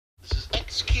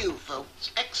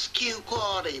folks. XQ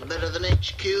quality, better than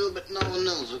HQ, but no one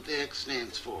knows what the X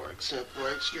stands for, except for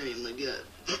extremely good.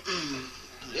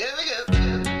 Here we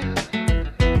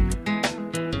go.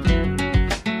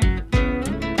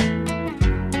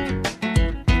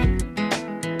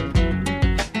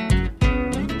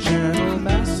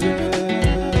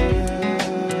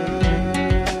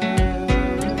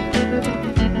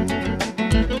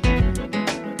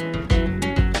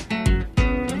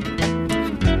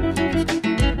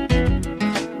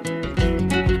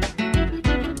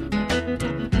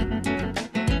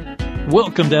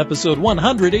 Welcome to episode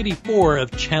 184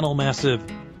 of Channel Massive.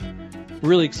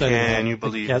 Really excited Can you to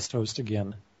believe guest host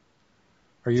again.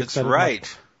 Are you That's excited?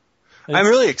 right. I'm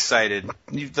really excited,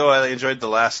 though I enjoyed the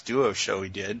last duo show we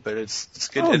did, but it's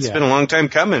good. Oh, It's yeah. been a long time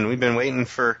coming. We've been waiting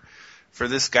for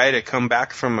this guy to come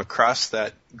back from across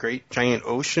that great giant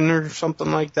ocean or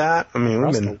something like that. I mean,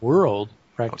 across we've been the world,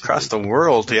 practically. across the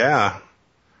world, yeah.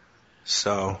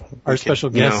 So Our we special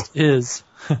could, you guest is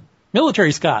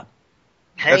Military Scott.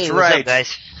 Hey, That's what's right. up,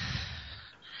 guys?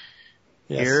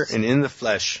 Yes. here and in the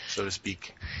flesh, so to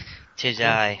speak. Tis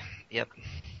I. Yep.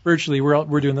 Virtually,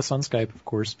 we're doing this on Skype, of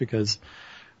course, because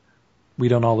we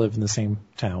don't all live in the same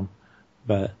town.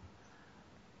 But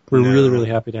we're No. really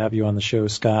happy to have you on the show,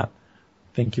 Scott.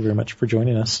 Thank you very much for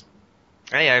joining us.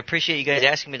 Hey, I appreciate you guys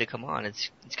asking me to come on. It's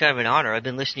kind of an honor. I've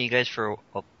been listening to you guys for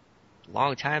a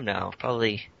long time now,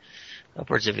 probably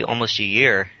upwards of almost a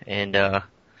year. And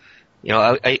you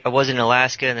know, I was in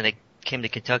Alaska, and then I came to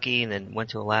Kentucky, and then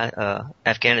went to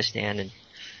Afghanistan, and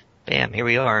bam, here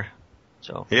we are.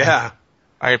 So Yeah.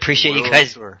 I appreciate you World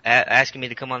guys tour. asking me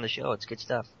to come on the show. It's good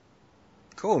stuff.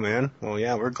 Cool, man. Well,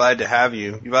 yeah, we're glad to have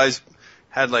you. You've always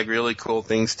had like really cool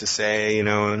things to say, you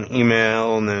know, in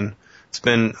email, and then it's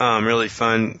been really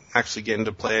fun actually getting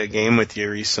to play a game with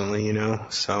you recently, you know.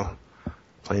 So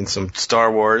playing some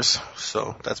Star Wars,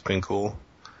 so that's been cool.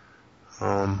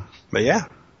 But yeah,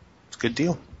 it's a good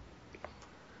deal.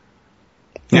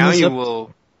 Now this you ep-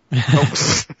 will.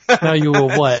 Oh. Now you will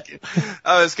what?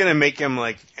 I was gonna make him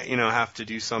like, you know, have to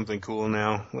do something cool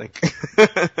now, like.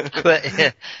 But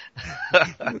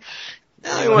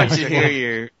I want to hear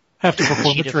your. Have to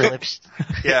perform the cheetah trick. flips.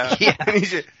 Yeah. Yeah. I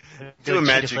need you to do a Doing cheetah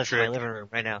magic flips in my trick. living room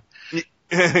right now.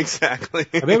 Exactly.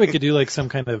 I bet we could do like some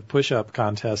kind of push-up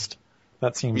contest.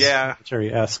 That seems Yeah.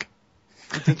 military-esque.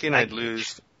 I'm thinking I'd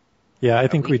lose. Yeah, I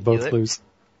think we we'd can do both it. lose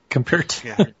compared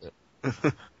to.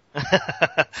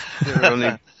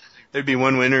 Yeah. There'd be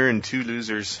one winner and two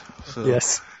losers. So.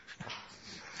 Yes.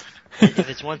 If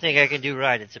it's one thing I can do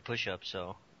right, it's a push-up,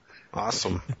 so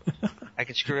Awesome. I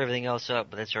can screw everything else up,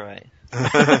 but that's alright.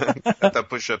 Got the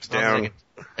push-ups down.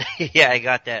 Yeah, I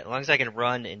got that. As long as I can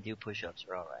run and do push-ups,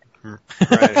 we're alright.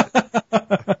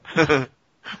 Right.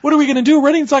 What are we going to do?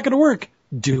 Running's not going to work.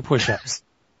 Do push-ups.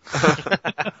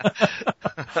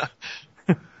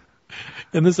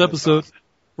 In this episode,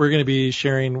 we're going to be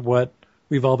sharing what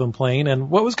we've all been playing. And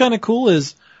what was kind of cool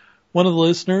is one of the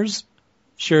listeners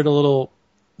shared a little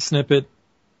snippet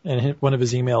in one of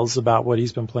his emails about what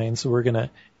he's been playing. So we're going to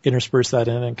intersperse that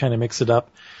in and kind of mix it up.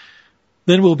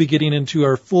 Then we'll be getting into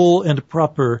our full and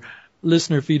proper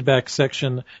listener feedback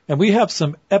section. And we have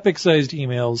some epic-sized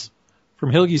emails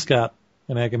from Hilgi Scott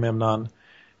and Agamemnon.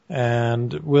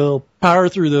 And we'll power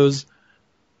through those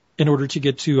in order to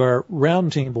get to our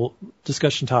roundtable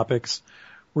discussion topics.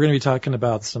 We're going to be talking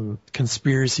about some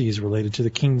conspiracies related to the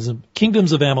kingdoms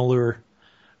of Amalur,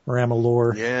 or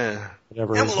Amalur, Yeah.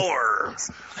 whatever. it is. Amalur!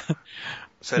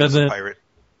 Said And as a then- pirate.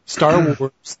 Star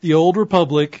Wars, The Old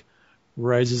Republic,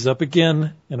 rises up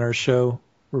again in our show.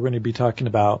 We're going to be talking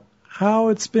about how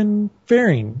it's been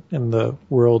faring in the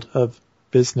world of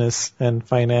business and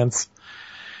finance.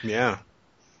 Yeah.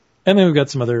 And then we've got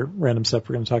some other random stuff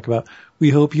we're going to talk about. We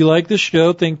hope you like this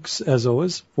show. Thanks, as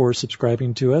always, for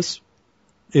subscribing to us.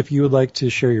 If you would like to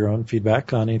share your own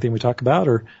feedback on anything we talk about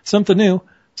or something new,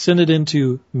 send it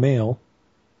into mail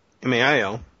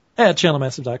MAIL. at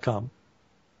channelmassive.com.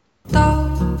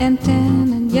 Tall and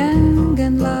thin and young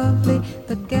and lovely,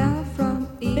 the gal from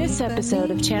This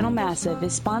episode of Ipanema. Channel Massive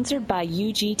is sponsored by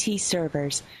UGT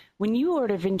Servers. When you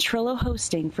order Ventrilo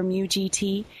hosting from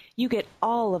UGT, you get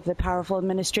all of the powerful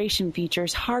administration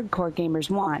features hardcore gamers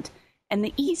want and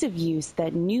the ease of use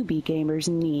that newbie gamers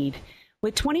need.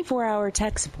 With 24-hour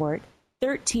tech support,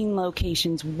 13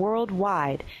 locations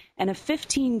worldwide, and a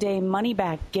 15-day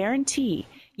money-back guarantee,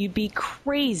 you'd be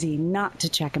crazy not to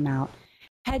check them out.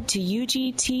 Head to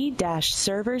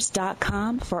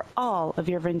ugt-servers.com for all of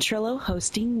your Ventrilo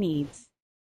hosting needs.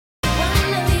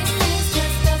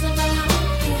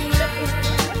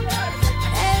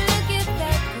 Hey, look at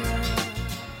that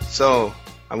girl. So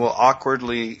I will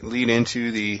awkwardly lead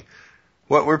into the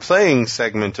what we're playing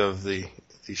segment of the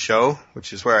show,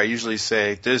 which is where I usually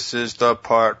say, this is the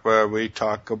part where we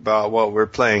talk about what we're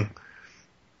playing.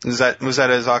 Was that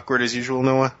as awkward as usual,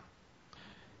 Noah?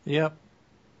 Yep.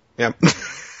 Yep.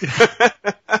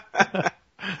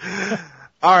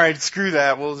 All right, screw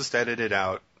that. We'll just edit it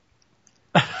out.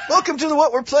 Welcome to the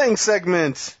What We're Playing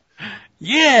segment.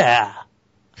 Yeah!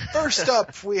 First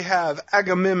up, we have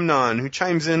Agamemnon, who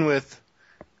chimes in with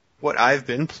what I've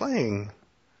been playing.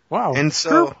 Wow. And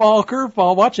so,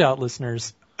 curveball. Watch out,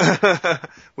 listeners.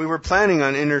 We were planning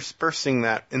on interspersing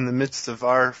that in the midst of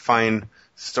our fine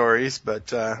stories,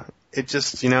 but it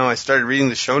just, I started reading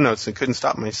the show notes and couldn't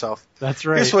stop myself. That's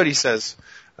right. Here's what he says.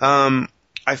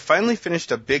 I finally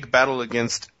finished a big battle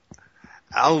against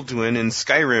Alduin in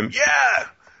Skyrim. Yeah!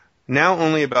 Now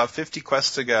only about 50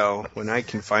 quests to go when I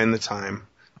can find the time.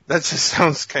 That just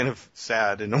sounds kind of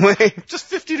sad in a way. Just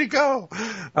 50 to go.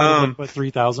 What,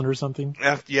 3,000 or something?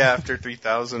 After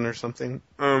 3,000 or something.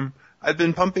 I've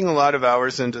been pumping a lot of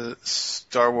hours into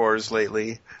Star Wars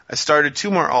lately. I started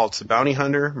 2 more alts, a bounty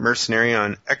hunter, mercenary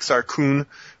on Exar Kun,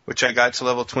 which I got to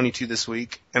level 22 this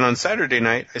week. And on Saturday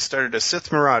night, I started a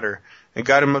Sith Marauder and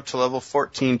got him up to level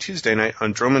 14 Tuesday night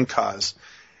on Droman Kaz.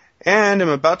 And I'm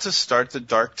about to start the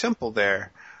Dark Temple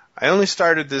there. I only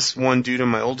started this one due to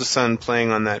my oldest son playing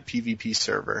on that PvP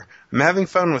server. I'm having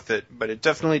fun with it, but it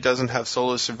definitely doesn't have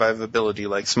solo survivability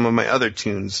like some of my other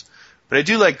tunes. But I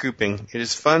do like grouping. It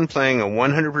is fun playing a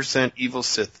 100% evil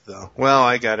Sith, though. Well,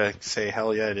 I gotta say,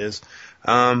 hell yeah, it is.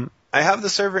 I have the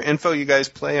server info you guys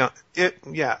play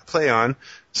on,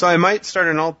 so I might start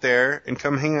an alt there and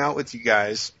come hang out with you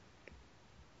guys.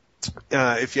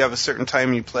 If you have a certain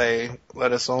time you play,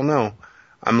 let us all know.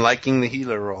 I'm liking the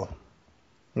healer role.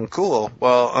 Well, cool.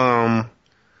 Well,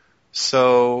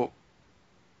 so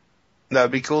that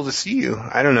would be cool to see you.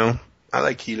 I don't know. I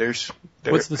like healers.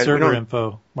 What's the server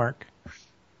info, Mark?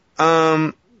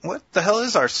 What the hell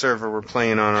is our server we're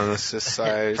playing on this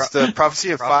side? It's the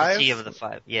Prophecy of 5? Prophecy of the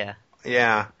 5, yeah.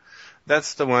 Yeah.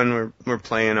 That's the one we're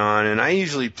playing on, and I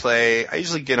usually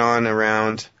get on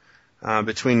around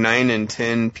between 9 and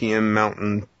 10 p.m.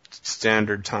 Mountain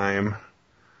Standard Time.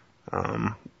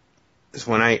 Is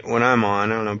when I'm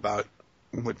on. I don't know about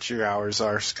what your hours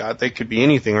are, Scott. They could be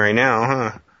anything right now,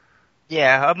 huh?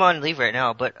 Yeah, I'm on leave right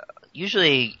now, but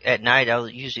usually at night I'll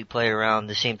usually play around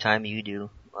the same time you do.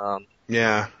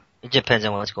 Yeah. It depends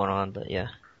on what's going on, but yeah.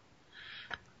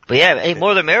 But yeah, hey,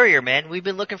 more the merrier, man. We've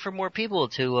been looking for more people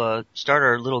to start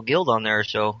our little guild on there,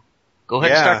 so go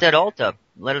ahead and start that alt up.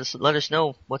 Let us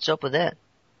know what's up with that.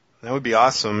 That would be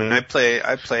awesome. And I play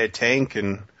a tank,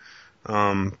 and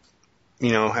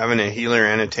having a healer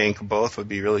and a tank both would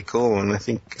be really cool. And I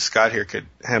think Scott here could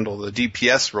handle the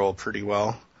DPS role pretty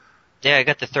well. Yeah, I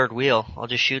got the third wheel. I'll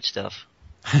just shoot stuff.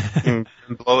 And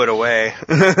blow it away.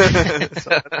 So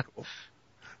that's cool.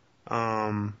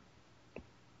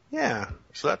 Yeah,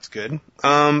 so that's good.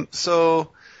 So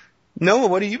Noah,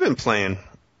 what have you been playing?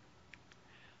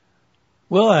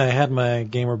 Well, I had my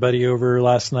gamer buddy over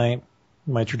last night,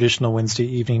 my traditional Wednesday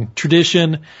evening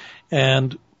tradition,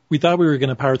 and we thought we were going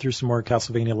to power through some more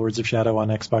Castlevania Lords of Shadow on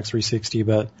Xbox 360,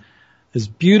 but as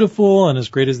beautiful and as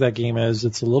great as that game is,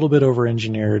 it's a little bit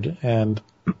over-engineered, and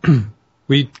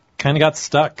we kind of got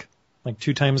stuck like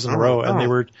 2 times in a row, and they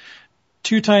were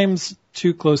 2 times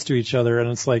too close to each other,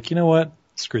 and it's like, you know what?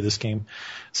 Screw this game.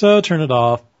 So turn it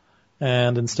off,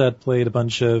 and instead played a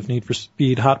bunch of Need for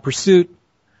Speed Hot Pursuit,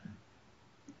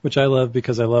 which I love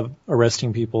because I love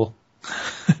arresting people,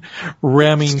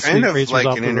 ramming street racers off the road. Kind of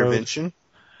like an intervention.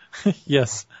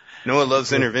 Yes. Noah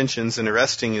loves interventions, and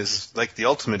arresting is like the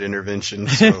ultimate intervention.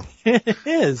 So. It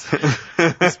is,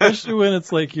 especially when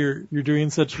it's like you're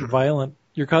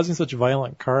causing such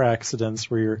violent car accidents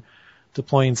where you're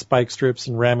deploying spike strips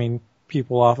and ramming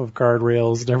people off of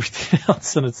guardrails and everything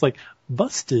else, and it's like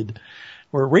busted.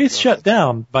 Or race shut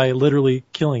down by literally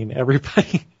killing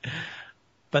everybody.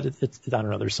 But it's I don't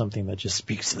know. There's something that just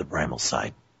speaks to the primal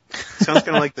side. Sounds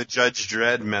kind of like the Judge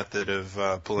Dredd method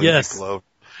of pulling people over.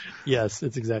 Yes,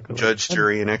 it's exactly Judge,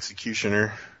 jury, and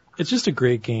executioner. It's just a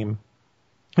great game.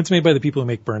 It's made by the people who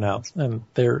make Burnout, and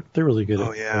they're really good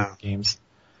at games.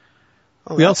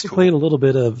 We also played a little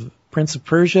bit of Prince of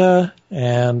Persia,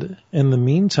 and in the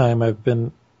meantime, I've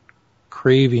been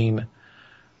craving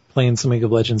playing some League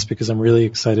of Legends because I'm really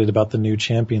excited about the new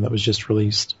champion that was just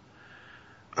released.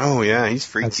 Oh yeah, he's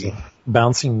freaky.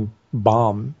 Bouncing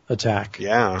bomb attack.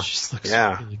 Yeah. Which just looks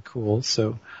really cool.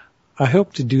 So I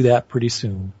hope to do that pretty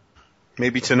soon.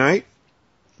 Maybe tonight?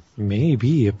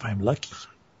 Maybe, if I'm lucky.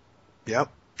 Yep,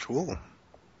 cool.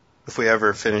 If we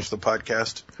ever finish the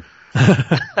podcast.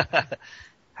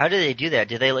 How do they do that?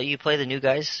 Do they let you play the new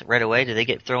guys right away? Do they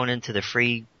get thrown into the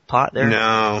free pot there?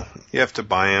 No, you have to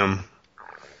buy them.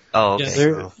 Oh, okay.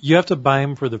 Yeah, you have to buy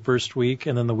them for the first week,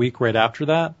 and then the week right after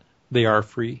that, they are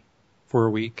free for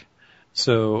a week.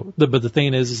 So, but the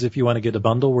thing is if you want to get a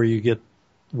bundle where you get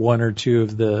 1 or 2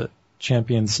 of the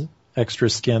Champions extra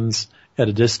skins at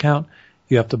a discount,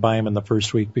 you have to buy them in the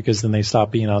first week because then they stop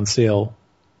being on sale.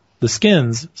 The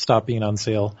skins stop being on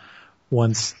sale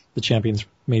once the Champions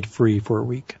made free for a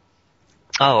week.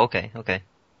 Oh, okay, okay.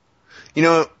 You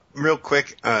know, real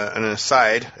quick, an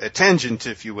aside, a tangent,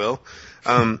 if you will.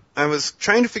 I was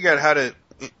trying to figure out how to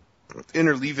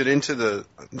interleave it into the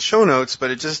show notes,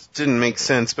 but it just didn't make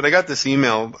sense. But I got this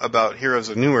email about Heroes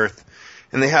of Newerth,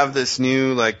 and they have this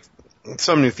new,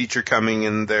 some new feature coming,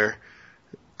 and they're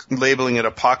labeling it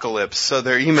Apocalypse. So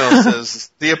their email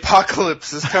says, the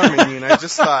apocalypse is coming, and I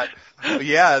just thought,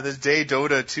 yeah, the day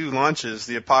Dota 2 launches,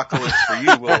 the apocalypse for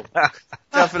you will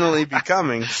definitely be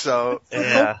coming. So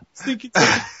yeah, I think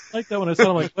it's like that when I said,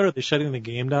 I'm like, what are they shutting the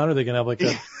game down? Are they gonna have like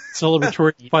a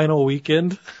celebratory final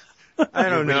weekend? I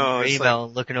don't know. Your email,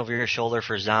 looking over your shoulder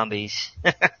for zombies.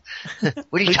 What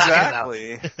are you talking about?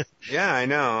 Yeah, I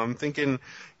know. I'm thinking,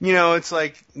 it's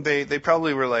like they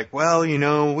probably were like, well,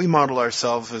 we model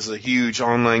ourselves as a huge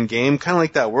online game, kind of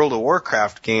like that World of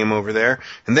Warcraft game over there,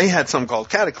 and they had something called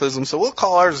Cataclysm, so we'll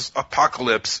call ours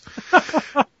Apocalypse.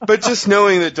 But just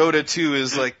knowing that Dota 2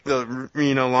 is like the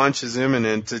launch is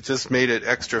imminent, it just made it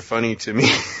extra funny to me.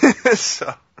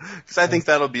 So, because I think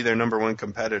that'll be their number one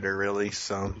competitor, really.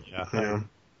 So, yeah.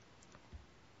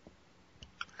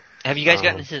 Have you guys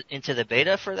gotten into the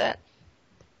beta for that?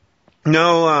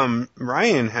 No,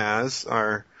 Ryan has,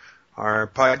 our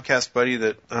podcast buddy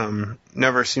that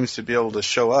never seems to be able to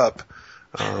show up.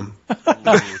 That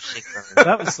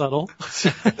was subtle.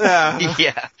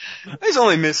 Yeah. He's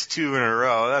only missed 2 in a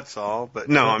row, that's all. But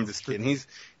no, I'm just kidding.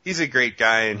 He's a great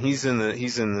guy, and he's in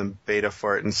the beta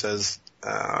for it and says,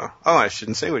 I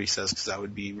shouldn't say what he says because that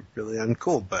would be really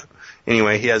uncool. But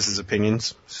anyway, he has his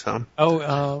opinions. So.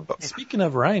 Speaking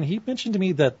of Ryan, he mentioned to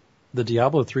me that the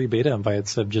Diablo 3 beta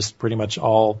invites have just pretty much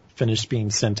all finished being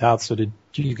sent out. So did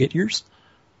you get yours?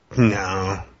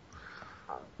 No.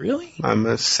 Really? I'm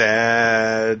a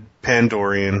sad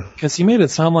Pandorian. Because he made it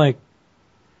sound like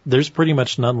there's pretty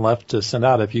much none left to send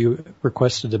out. If you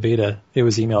requested a beta, it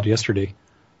was emailed yesterday.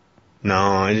 No,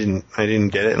 I didn't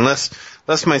get it. Unless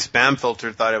my spam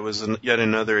filter thought it was yet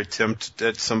another attempt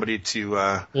at somebody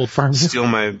to steal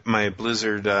my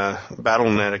Blizzard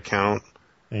Battle.net account.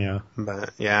 Yeah.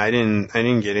 But yeah, I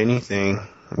didn't get anything.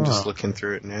 I'm just looking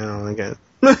through it now. I got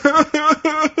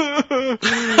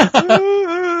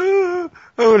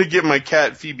I'm going to get my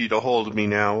cat Phoebe to hold me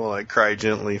now while I cry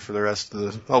gently for the rest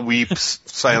of I'll weep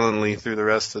silently through the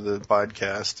rest of the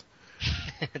podcast.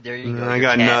 There you go. I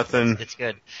got cat. nothing. It's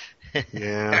good.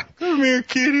 Yeah. Come here,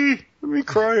 kitty. Let me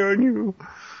cry on you.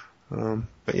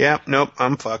 But yeah, nope,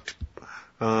 I'm fucked.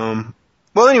 Well,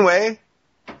 anyway,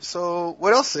 so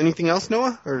what else? Anything else,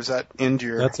 Noah? Or does that end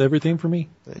your... That's everything for me.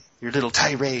 Your little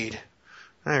tirade.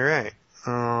 All right.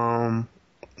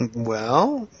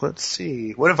 Well, let's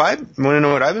see. Want to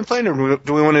know what I've been playing, or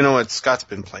do we want to know what Scott's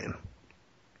been playing?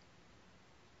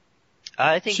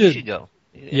 I think you should go.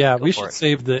 Yeah, we should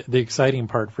save the exciting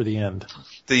part for the end.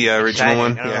 The original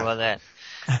one? I don't know about that.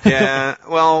 Yeah,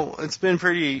 well, it's been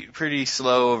pretty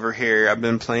slow over here. I've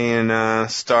been playing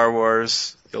Star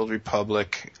Wars, The Old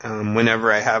Republic,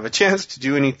 whenever I have a chance to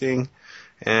do anything.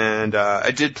 And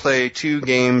I did play 2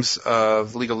 games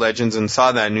of League of Legends and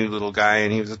saw that new little guy,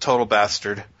 and he was a total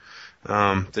bastard.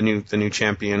 The new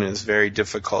champion is very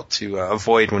difficult to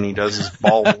avoid when he does his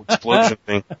ball explosion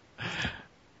thing.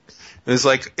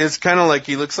 It's kind of like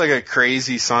he looks like a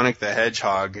crazy Sonic the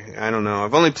Hedgehog. I don't know.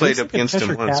 I've only played up against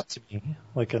him once. Cat to me,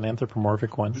 like an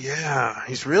anthropomorphic one. Yeah,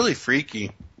 he's really freaky.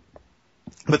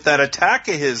 But that attack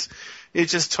of his, it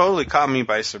just totally caught me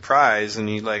by surprise, and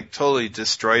he totally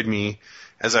destroyed me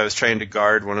as I was trying to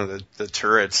guard one of the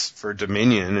turrets for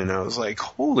Dominion, and I was like,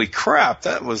 holy crap,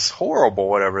 that was horrible,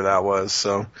 whatever that was.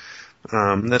 So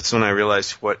that's when I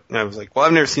realized I was like, well,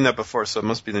 I've never seen that before, so it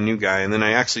must be the new guy. And then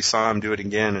I actually saw him do it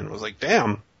again, and was like,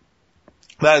 damn,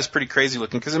 that is pretty crazy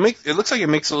looking, because it looks like it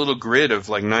makes a little grid of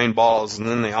 9 balls, and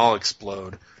then they all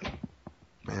explode.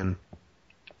 And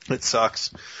it sucks.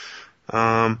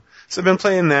 So I've been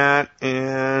playing that,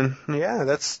 and yeah,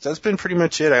 that's been pretty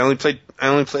much it. I only played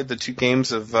the 2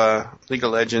 games of League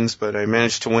of Legends, but I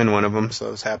managed to win one of them, so I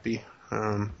was happy.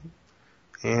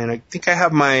 And I think I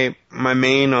have my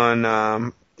main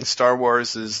on Star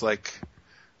Wars is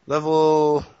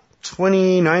level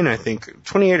 29, I think,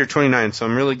 28 or 29. So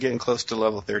I'm really getting close to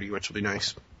level 30, which will be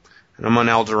nice. and I'm on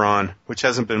Alderaan, which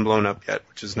hasn't been blown up yet,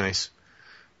 which is nice.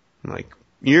 I'm like,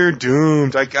 you're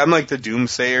doomed. I'm like the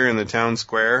doomsayer in the town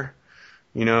square,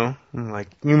 you know? I'm like,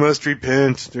 you must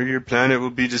repent, or your planet will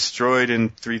be destroyed in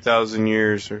 3,000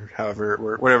 years, or however,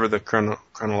 or whatever the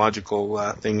chronological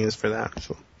thing is for that.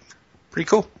 So, pretty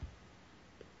cool.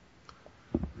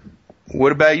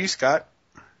 What about you, Scott?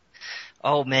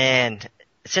 Oh man,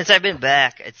 since I've been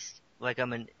back, it's like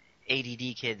I'm an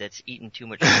ADD kid that's eaten too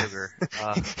much sugar.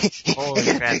 Holy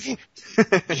crap.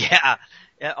 Yeah,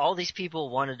 all these people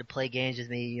wanted to play games with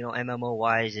me, you know, MMO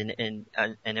wise and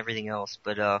everything else,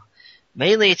 but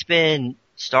mainly it's been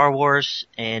Star Wars,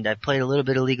 and I've played a little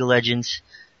bit of League of Legends.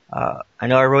 I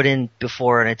know I wrote in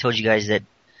before and I told you guys that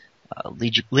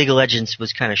League of Legends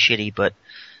was kind of shitty, but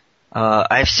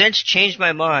I've since changed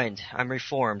my mind. I'm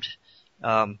reformed.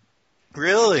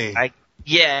 Really?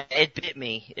 Yeah, it bit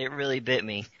me. It really bit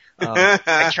me.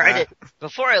 I tried it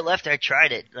before I left. I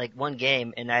tried it like one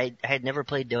game, and I had never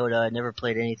played Dota. I never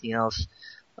played anything else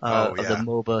of the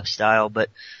MOBA style. But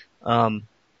I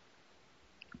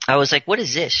was like, "What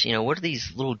is this? You know, what are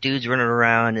these little dudes running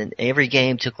around?" And every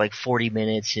game took like 40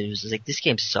 minutes. It was like, this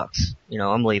game sucks. You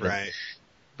know, I'm leaving. Right.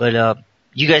 But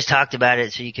you guys talked about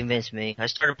it, so you convinced me. I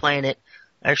started playing it.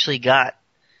 I actually got.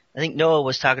 I think Noah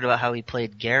was talking about how he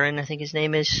played Garen. I think his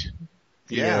name is.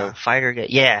 Yeah. Fighter guy.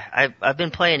 Yeah, I've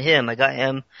been playing him. I got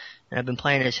him, and I've been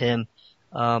playing as him.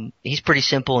 He's pretty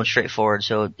simple and straightforward,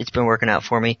 so it's been working out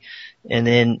for me. And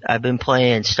then I've been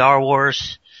playing Star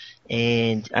Wars,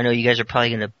 and I know you guys are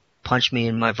probably gonna punch me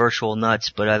in my virtual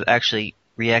nuts, but I've actually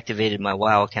reactivated my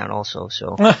WoW account also,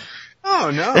 so.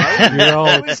 Oh no! You're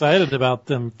all excited about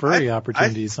them furry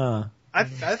opportunities, huh? I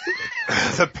think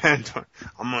the Pandora.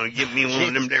 I'm gonna get me one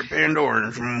of them there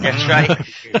Pandorans. That's right.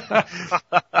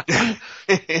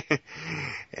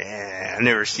 Yeah, I've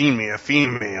never seen me a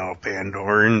female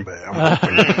Pandoran, but I'm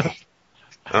hoping.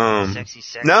 Sexy.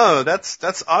 No,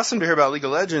 that's awesome to hear about League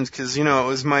of Legends, because you know it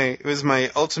was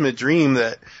my ultimate dream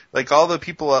that like all the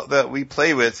people that we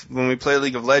play with when we play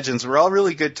League of Legends, we're all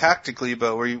really good tactically,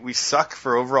 but we suck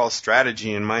for overall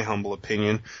strategy, in my humble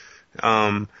opinion.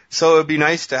 So it'd be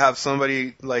nice to have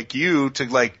somebody like you to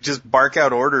like just bark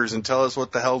out orders and tell us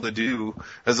what the hell to do,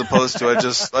 as opposed to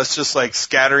us just like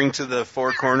scattering to the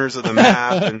four corners of the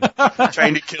map and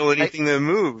trying to kill anything that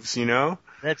moves, you know?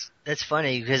 That's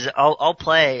funny, because I'll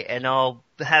play and I'll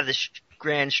have this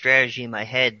grand strategy in my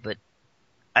head, but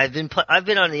I've been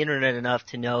on the internet enough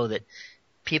to know that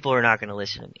people are not going to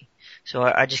listen to me. So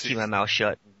I just keep my mouth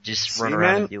shut, just run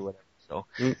around and do whatever. So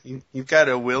you've got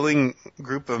a willing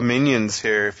group of minions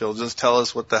here if you'll just tell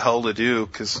us what the hell to do,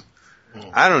 because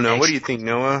I don't know. What do you think,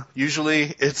 Noah? Usually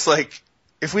it's like,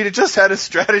 if we'd have just had a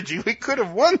strategy, we could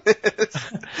have won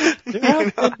this. There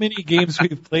have been many games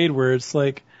we've played where it's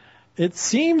like, it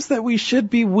seems that we should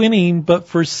be winning, but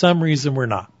for some reason we're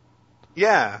not.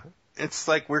 Yeah. It's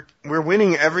like we're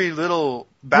winning every little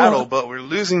battle, but we're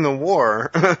losing the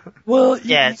war. Well,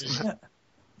 yeah.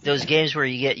 Those games where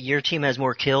your team has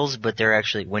more kills, but they're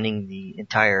actually winning the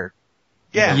entire.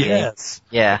 Yeah. Yes.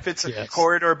 Yeah. If it's a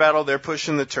corridor battle, they're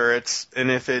pushing the turrets,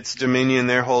 and if it's Dominion,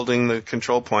 they're holding the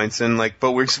control points. And like,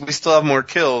 but we still have more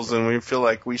kills, and we feel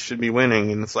like we should be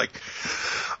winning. And it's like,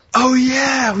 oh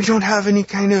yeah, we don't have any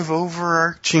kind of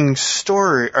overarching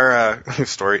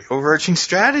overarching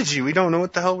strategy. We don't know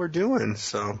what the hell we're doing.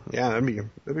 So yeah, that'd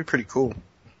be pretty cool.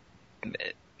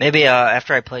 Maybe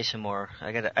after I play some more,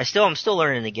 I'm still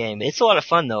learning the game. It's a lot of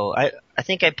fun though. I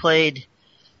think I played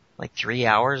like 3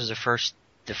 hours the first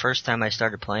time I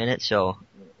started playing it. So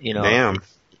you know, damn.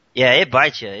 Yeah, it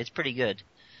bites you. It's pretty good.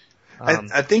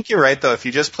 I think you're right though. If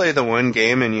you just play the one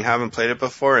game and you haven't played it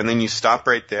before, and then you stop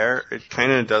right there, it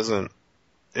kind of doesn't.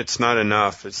 It's not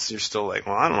enough. You're still like,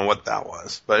 well, I don't know what that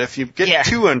was. But if you get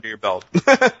two under your belt,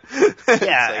 I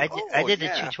did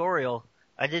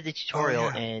the tutorial.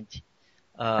 And.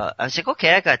 I was like,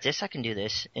 okay, I got this, I can do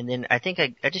this. And then I think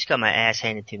I just got my ass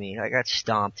handed to me. I got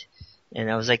stomped.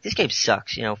 And I was like, this game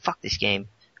sucks, you know, fuck this game.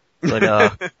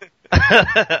 But,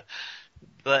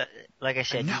 but like I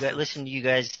said, listen to you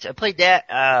guys. I played that.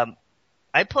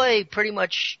 I play pretty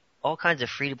much all kinds of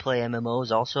free-to-play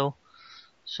MMOs also.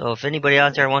 So if anybody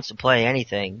out there wants to play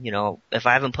anything, you know, if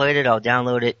I haven't played it, I'll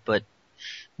download it. But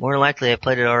more than likely, I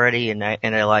played it already and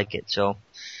I like it. So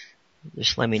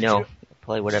just let me know.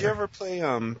 Play whatever. Did you ever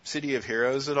play City of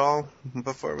Heroes at all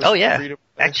before it was free to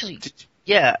play? Actually,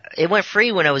 yeah, it went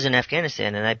free when I was in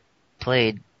Afghanistan, and I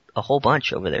played a whole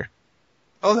bunch over there.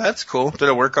 Oh, that's cool. Did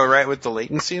it work all right with the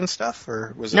latency and stuff,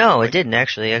 or was it? No, it didn't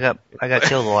actually. I got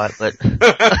killed a lot, but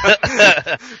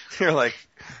you're like,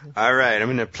 all right, I'm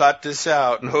gonna plot this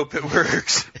out and hope it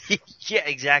works. Yeah,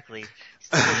 exactly.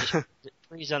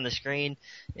 freeze on the screen,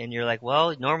 and you're like,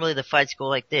 well, normally the fights go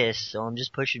like this, so I'm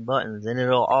just pushing buttons, and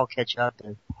it'll all catch up,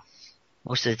 and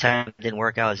most of the time it didn't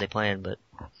work out as I planned, but...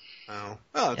 Oh,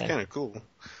 it's kind of cool.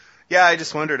 Yeah, I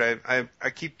just wondered, I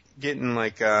keep getting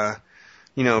like,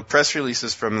 press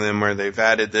releases from them where they've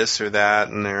added this or that,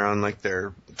 and they're on like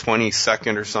their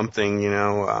 22nd or something,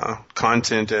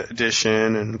 content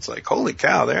edition, and it's like, holy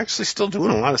cow, they're actually still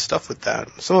doing a lot of stuff with that.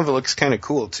 Some of it looks kind of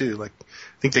cool too. Like,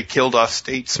 I think they killed off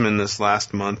Statesman this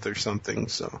last month or something,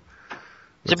 so.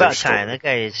 It's about time. That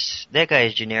guy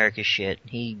is generic as shit.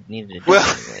 He needed to do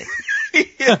it anyway.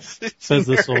 Yes, says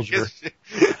the soldier.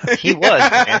 He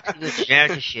was, man. He was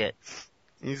generic as shit.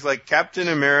 He's like Captain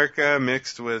America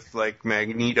mixed with like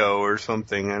Magneto or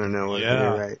something. I don't know.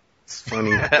 Yeah. Right. It's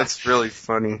funny. That's really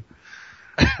funny.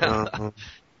 Well,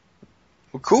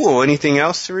 cool. Anything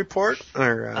else to report?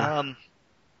 Or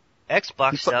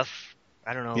Xbox stuff.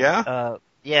 I don't know. Yeah.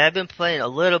 Yeah, I've been playing a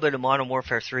little bit of Modern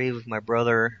Warfare 3 with my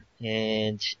brother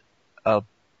and a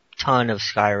ton of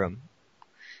Skyrim.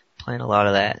 Playing a lot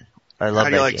of that. I love that. How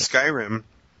do you like game. Skyrim?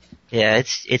 Yeah,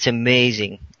 it's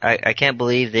amazing. I can't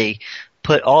believe they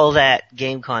put all that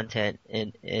game content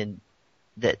and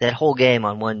that whole game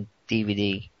on one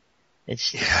DVD.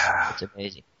 It's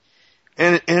amazing.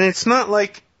 And it's not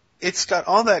like it's got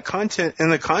all that content,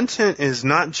 and the content is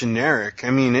not generic.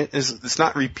 I mean, it's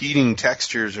not repeating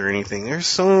textures or anything. There's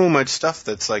so much stuff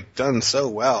that's like done so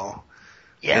well.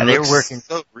 Yeah, they're working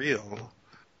so real.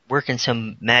 Working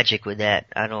some magic with that.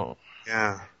 I don't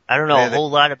know a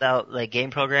whole lot about like game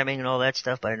programming and all that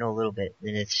stuff, but I know a little bit,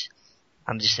 and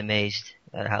I'm just amazed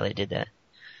at how they did that.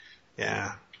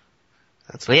 Yeah.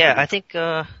 I think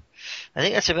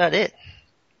that's about it.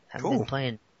 I haven't Cool. been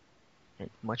playing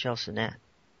much else than that.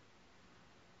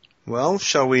 Well,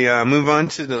 shall we move on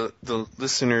to the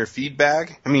listener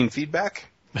feedback?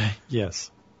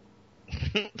 Yes.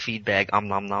 Feedback.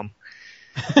 Nom nom.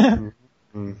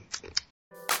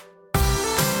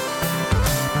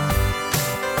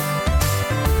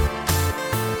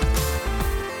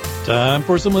 Time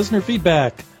for some listener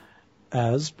feedback,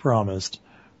 as promised.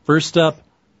 First up,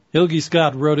 Hilgi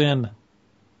Scott wrote in,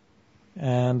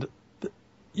 and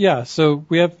so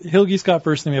we have Hilgi Scott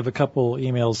first, and we have a couple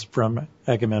emails from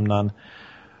Agamemnon.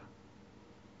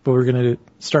 But we're going to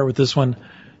start with this one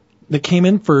that came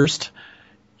in first.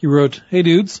 He wrote, "Hey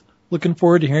dudes, looking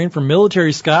forward to hearing from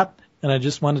Military Scott, and I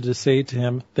just wanted to say to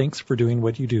him, thanks for doing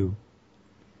what you do.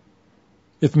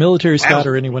 If Military Scott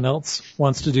or anyone else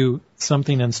wants to do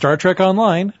something in Star Trek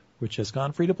Online, which has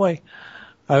gone free to play,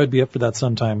 I would be up for that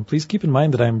sometime. Please keep in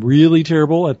mind that I'm really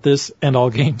terrible at this and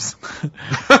all games."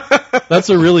 That's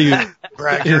a really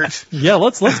braggart. Yeah,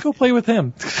 let's go play with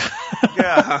him.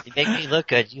 Yeah. You make me look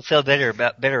good. You feel better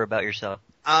about yourself.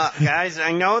 Guys,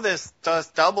 I know this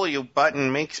W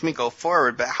button makes me go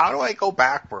forward, but how do I go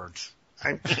backwards?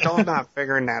 I'm still not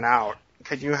figuring that out.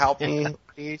 Could you help me,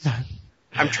 please?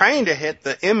 I'm trying to hit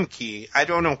the M key. I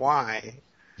don't know why.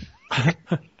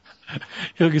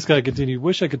 Hilgi Scott continued,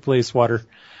 "Wish I could play Swatter,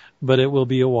 but it will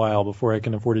be a while before I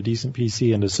can afford a decent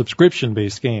PC and a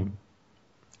subscription-based game.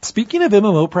 Speaking of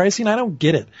MMO pricing, I don't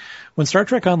get it. When Star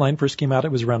Trek Online first came out,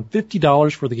 it was around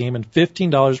 $50 for the game and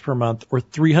 $15 per month, or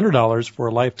 $300 for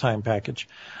a lifetime package.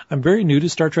 I'm very new to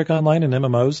Star Trek Online and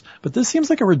MMOs, but this seems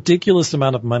like a ridiculous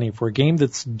amount of money for a game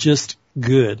that's just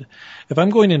good. If I'm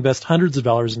going to invest hundreds of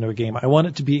dollars into a game, I want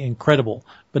it to be incredible.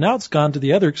 But now it's gone to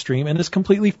the other extreme and is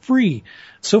completely free.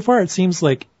 So far, it seems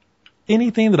like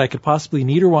anything that I could possibly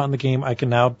need or want in the game, I can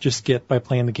now just get by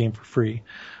playing the game for free.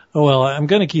 Oh well, I'm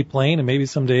going to keep playing, and maybe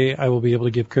someday I will be able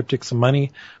to give Cryptic some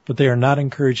money, but they are not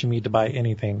encouraging me to buy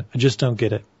anything. I just don't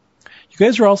get it. You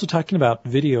guys are also talking about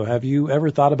video. Have you ever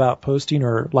thought about posting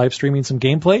or live streaming some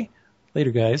gameplay?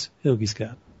 Later, guys. Hilgi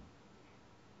Scott."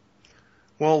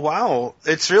 Well, wow.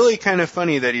 It's really kind of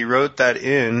funny that he wrote that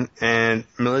in, and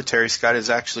Military Scott is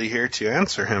actually here to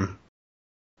answer him.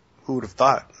 Who would have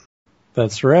thought?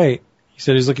 That's right. He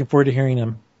said he's looking forward to hearing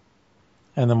him,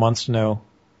 and then wants to know,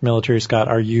 Military Scott,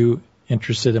 are you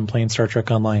interested in playing Star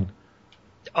Trek Online?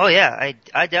 Oh yeah,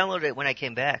 I downloaded it when I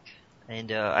came back,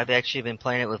 and I've actually been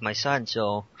playing it with my son.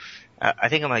 So I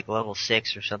think I'm like level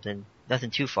 6 or something. Nothing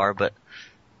too far, but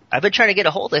I've been trying to get a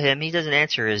hold of him. He doesn't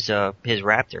answer his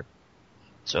Raptor.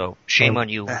 So shame on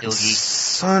you, Hilgi.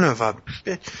 Son of a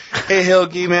bitch. Hey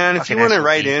Hilgi, man, if you want to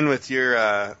write in with your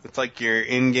your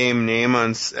in-game name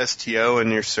on STO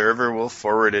and your server, we'll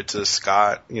forward it to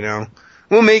Scott.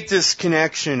 We'll make this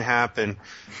connection happen.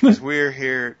 'Cause we're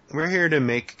here to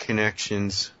make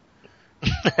connections.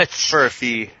 For a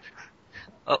fee.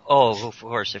 Oh, of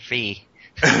course, a fee.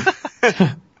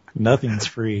 Nothing's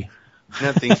free.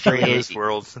 Nothing's free in this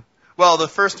world. Well, the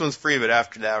first one's free, but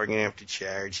after that we're gonna have to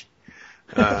charge.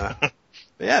 Yeah,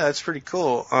 that's pretty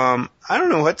cool. I don't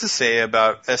know what to say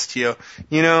about STO.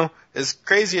 You know, as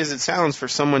crazy as it sounds for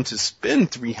someone to spend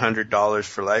 $300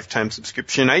 for lifetime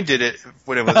subscription, I did it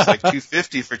when it was like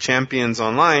 $250 for Champions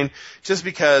Online, just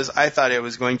because I thought it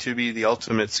was going to be the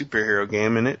ultimate superhero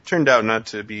game, and it turned out not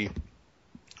to be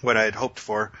what I had hoped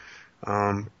for.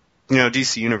 You know,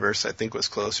 DC Universe, I think, was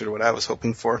closer to what I was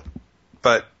hoping for.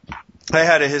 But I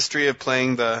had a history of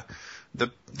playing the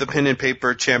pen and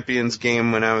paper Champions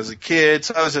game when I was a kid,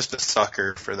 so I was just a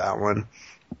sucker for that one.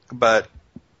 But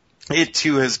it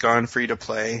too has gone free to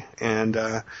play, and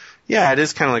yeah, it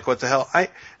is kind of like, what the hell?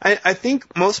 I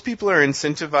think most people are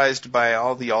incentivized by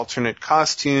all the alternate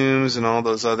costumes and all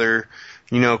those other,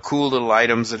 you know, cool little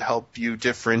items that help you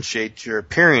differentiate your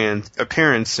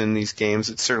appearance in these games.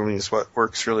 It certainly is what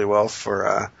works really well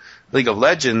for League of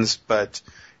Legends, but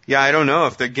yeah, I don't know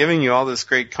if they're giving you all this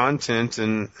great content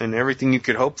and everything you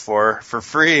could hope for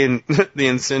free, and the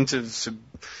incentives to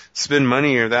spend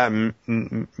money are that,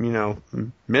 you know,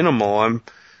 minimal.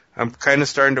 I'm kind of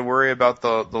starting to worry about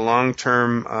the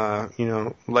long-term, you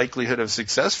know, likelihood of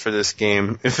success for this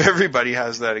game. If everybody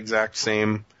has that exact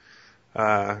same,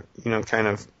 you know, kind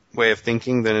of way of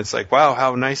thinking, then it's like, wow,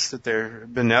 how nice that they're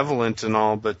benevolent and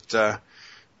all, but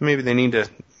maybe they need to,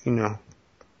 you know,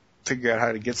 figure out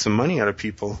how to get some money out of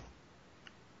people.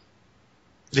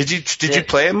 Did you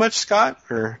play it much, Scott?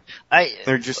 Or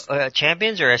just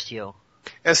Champions or STO?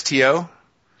 STO?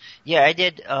 Yeah, I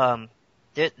did.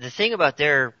 The thing about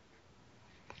their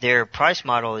price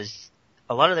model is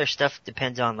a lot of their stuff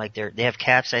depends on, like, they have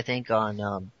caps, I think,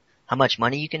 on how much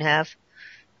money you can have.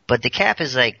 But the cap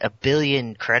is like 1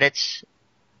 billion credits,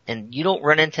 and you don't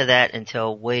run into that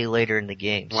until way later in the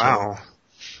game. Wow.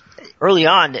 So early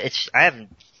on, I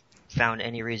haven't found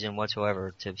any reason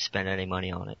whatsoever to spend any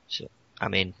money on it. So, I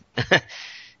mean,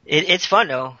 it's fun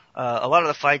though. A lot of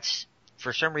the fights,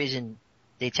 for some reason,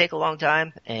 they take a long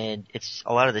time, and it's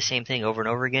a lot of the same thing over and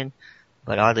over again.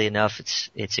 But oddly enough,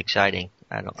 it's exciting.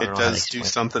 I don't know how to does do explain.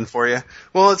 Something for you.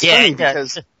 Well, it's funny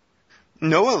because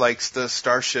Noah likes the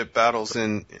starship battles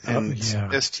in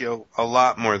STO a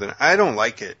lot more than I don't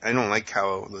like it. I don't like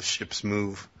how the ships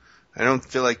move. I don't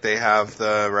feel like they have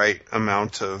the right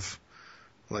amount of,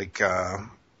 like,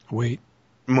 Weight,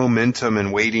 momentum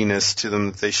and weightiness to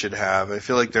them that they should have. I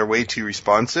feel like they're way too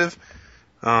responsive.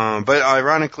 But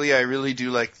ironically, I really do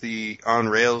like the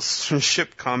on-rails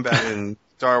ship combat in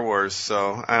Star Wars,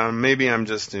 so maybe I'm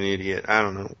just an idiot. I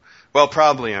don't know. Well,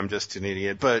 probably I'm just an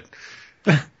idiot, but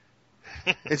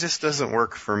it just doesn't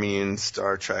work for me in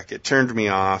Star Trek. It turned me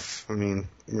off, I mean,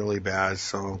 really bad,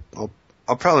 so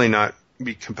I'll probably not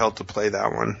be compelled to play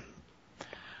that one.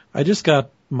 I just got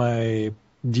my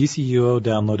DCUO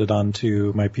downloaded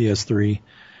onto my PS3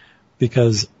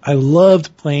 because I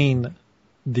loved playing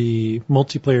the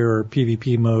multiplayer or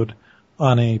PvP mode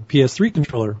on a PS3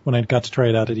 controller when I got to try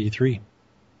it out at E3.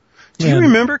 Do you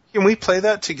remember, can we play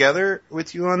that together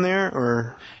with you on there,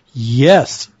 or?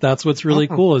 Yes, that's what's really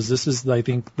cool is this is, I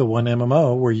think, the one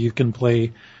MMO where you can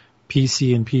play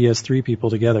PC and PS3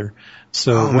 people together.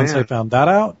 So once I found that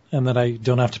out, and that I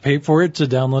don't have to pay for it to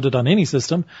download it on any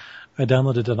system, I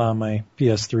downloaded it on my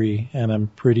PS3, and I'm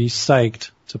pretty psyched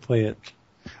to play it.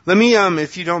 Let me,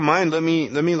 if you don't mind, let me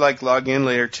like log in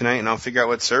later tonight, and I'll figure out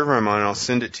what server I'm on, and I'll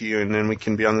send it to you, and then we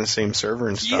can be on the same server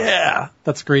and stuff. Yeah,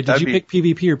 that's great. Did you pick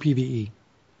PvP or PvE?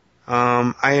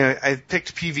 I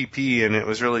picked PvP, and it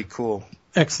was really cool.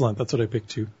 Excellent. That's what I picked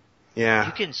too.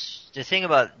 Yeah. The thing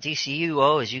about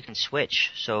DCUO is you can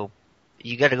switch, so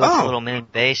you gotta go to the little main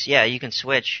base. Yeah, you can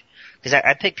switch. Cause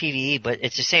I picked PvE, but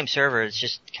it's the same server, it's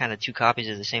just kinda 2 copies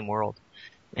of the same world.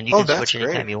 And you can switch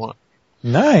anytime you want.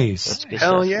 Nice. That's good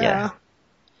Hell stuff. yeah.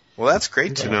 Well, that's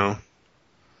great to know.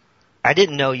 I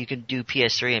didn't know you could do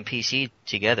PS3 and PC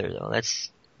together though.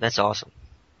 That's awesome.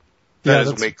 That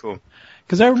is way cool.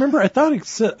 Because I remember, I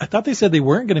thought they said they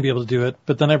weren't going to be able to do it,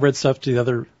 but then I've read stuff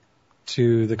to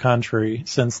the contrary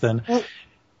since then. Well,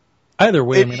 either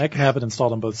way, I mean, I can have it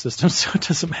installed on both systems, so it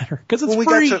doesn't matter because it's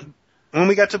free. When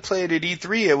we got to play it at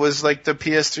E3, it was like the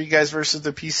PS3 guys versus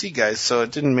the PC guys, so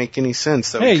it didn't make any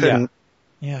sense that we couldn't.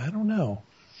 Yeah, I don't know.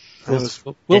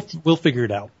 We'll figure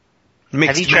it out.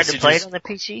 Have you tried to play it on the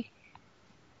PC?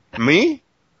 Me?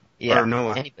 Yeah. Or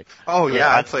Noah? Anybody. Oh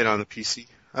yeah, I played on the PC.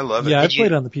 I love it. Yeah, I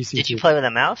played on the PC. Did you play with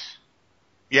a mouse?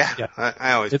 Yeah.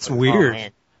 I always. It's weird. Oh,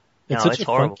 man. It's such a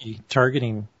funky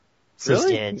targeting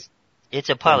system. Really? Yeah, it's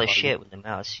a pile of shit with the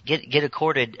mouse. Get a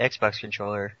corded Xbox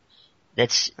controller.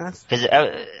 Because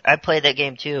I played that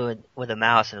game too with a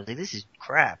mouse, and I was like, this is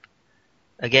crap.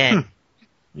 Again.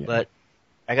 Yeah. But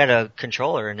I got a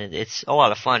controller, and it's a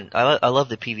lot of fun. I love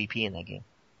the PvP in that game.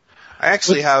 I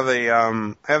actually have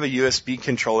a USB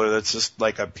controller that's just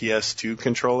like a PS2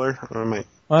 controller. I might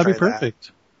Well, that'd be try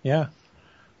perfect. Yeah.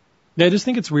 Yeah, I just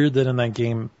think it's weird that in that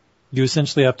game, you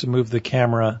essentially have to move the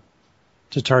camera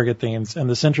to target things, and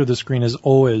the center of the screen is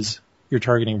always your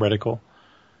targeting reticle.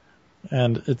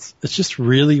 And it's just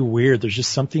really weird. There's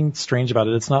just something strange about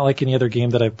it. It's not like any other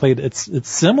game that I've played. It's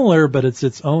similar, but it's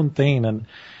its own thing, and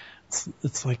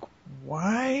it's like,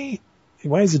 why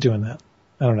is it doing that?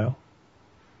 I don't know.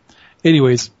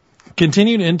 Anyways,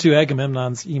 continuing into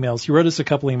Agamemnon's emails, he wrote us a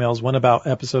couple emails, one about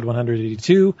episode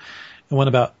 182 and one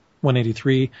about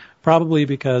 183, probably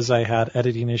because I had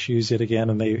editing issues yet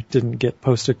again and they didn't get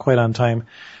posted quite on time.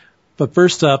 But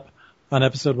first up, on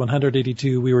episode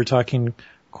 182, we were talking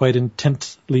quite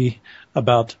intently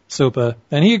about SOPA,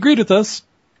 and he agreed with us,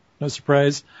 no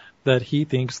surprise, that he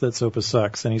thinks that SOPA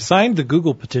sucks. And he signed the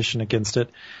Google petition against it,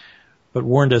 but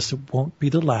warned us it won't be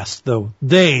the last, though.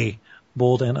 They,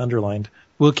 bold and underlined,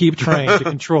 will keep trying to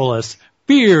control us.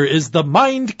 Fear is the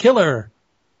mind killer.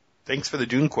 Thanks for the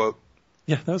Dune quote.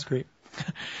 Yeah, that was great.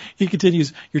 He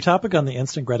continues, your topic on the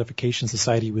instant gratification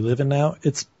society we live in now,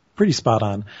 it's pretty spot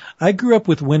on. I grew up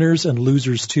with winners and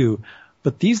losers too,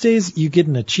 but these days you get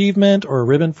an achievement or a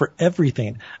ribbon for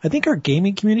everything. I think our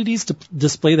gaming communities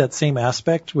display that same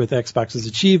aspect with Xbox's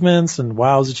achievements and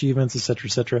WoW's achievements, etc.,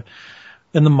 etc.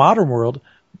 In the modern world,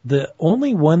 the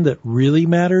only one that really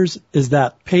matters is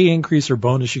that pay increase or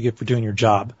bonus you get for doing your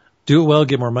job. Do it well,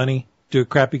 get more money. Do it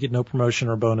crappy, get no promotion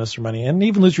or bonus or money, and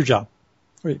even lose your job,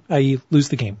 i.e. lose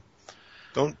the game.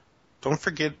 Don't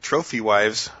forget trophy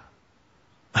wives.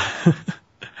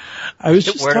 I was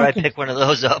just Where do I pick one of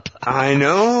those up? I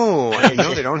know.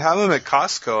 They don't have them at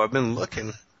Costco. I've been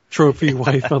looking. Trophy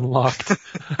wife unlocked.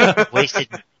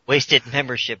 wasted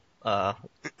membership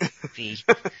fee.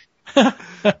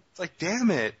 It's like,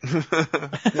 damn it.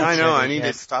 I know. I need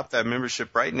to stop that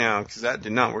membership right now because that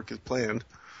did not work as planned.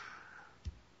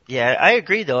 Yeah, I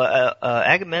agree though.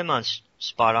 Agamemnon's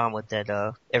spot on with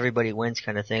that everybody wins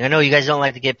kind of thing. I know you guys don't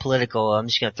like to get political. I'm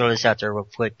just going to throw this out there real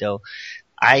quick though.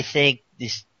 I think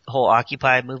this whole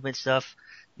Occupy movement stuff,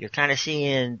 you're kind of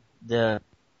seeing those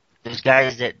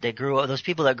guys that grew up, those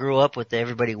people that grew up with the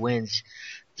everybody wins,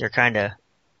 they're kind of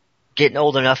getting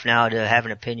old enough now to have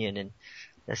an opinion, and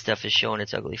that stuff is showing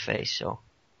its ugly face. So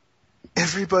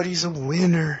everybody's a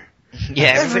winner.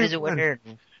 Yeah, everybody's a winner.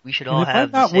 We should all have.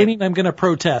 If I'm not winning, I'm going to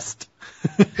protest.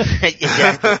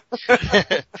 Exactly.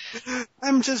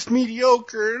 I'm just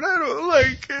mediocre and I don't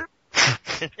like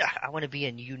it. I want to be a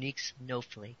unique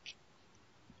snowflake.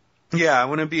 Yeah, I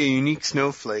want to be a unique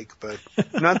snowflake, but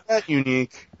not that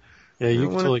unique. Yeah, you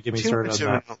can totally get me started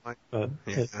on that. Like, but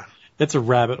yeah. It's a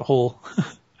rabbit hole.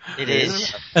 It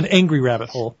is. An angry rabbit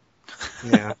hole.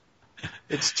 Yeah,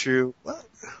 it's true.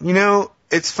 Well,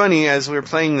 it's funny, as we're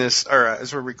playing this, or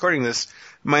as we're recording this,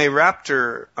 my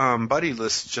Raptor buddy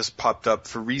list just popped up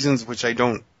for reasons which I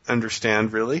don't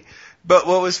understand really. But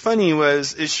what was funny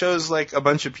was it shows like a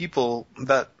bunch of people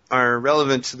that are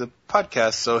relevant to the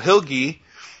podcast. So Hilgi,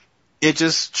 it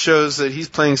just shows that he's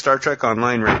playing Star Trek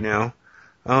Online right now.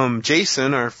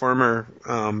 Jason, our former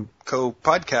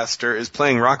co-podcaster, is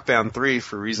playing Rock Band 3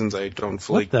 for reasons I don't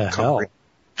fully comprehend.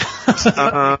 What the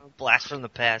hell? Blast from the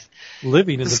past.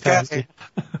 Living in the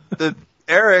past.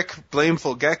 Eric,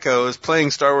 Blameful Gecko, is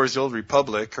playing Star Wars The Old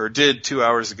Republic, or did 2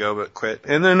 hours ago but quit.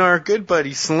 And then our good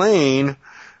buddy Slane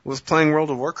was playing World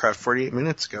of Warcraft 48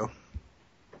 minutes ago.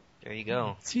 There you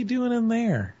go. What's he doing in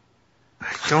there?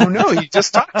 I don't know. He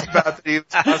just talked about that he was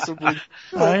possibly.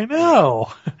 I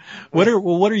know. What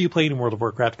are you playing in World of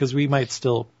Warcraft? Because we might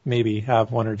still maybe have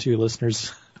one or two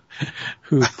listeners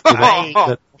who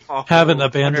that haven't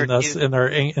abandoned us in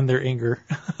their anger.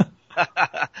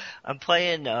 I'm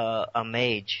playing a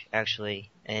mage actually,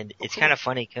 and it's kind of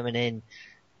funny coming in.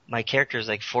 My character is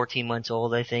like 14 months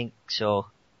old, I think. So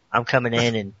I'm coming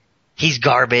in, and he's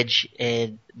garbage,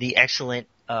 and the excellent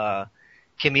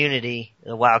community,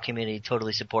 the WoW community,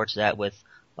 totally supports that with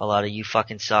a lot of "you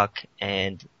fucking suck"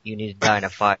 and "you need to die in a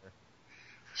fire."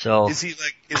 So is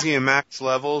he a max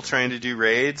level trying to do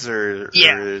raids or?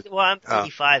 Yeah, well, I'm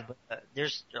 35, but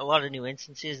there's a lot of new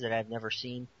instances that I've never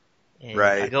seen. And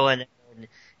right. I go in and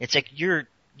it's like you're a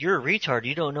retard.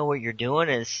 You don't know what you're doing.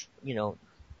 And it's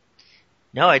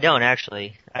no, I don't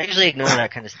actually. I usually ignore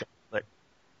that kind of stuff, but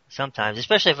sometimes,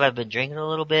 especially if I've been drinking a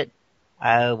little bit,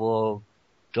 I will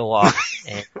go off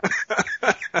and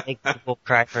make people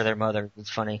cry for their mother. It's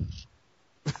funny.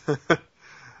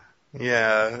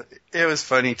 Yeah, it was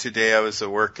funny today. I was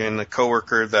at work, and a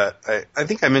coworker that I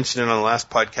think I mentioned it on the last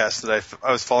podcast that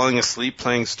I was falling asleep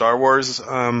playing Star Wars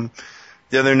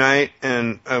the other night,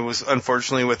 and I was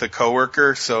unfortunately with a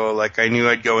coworker, so like I knew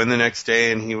I'd go in the next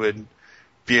day and he would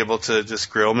be able to just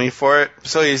grill me for it.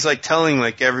 So he's like telling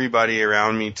like everybody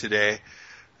around me today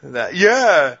that,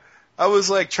 yeah, I was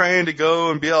like trying to go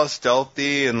and be all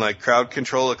stealthy and like crowd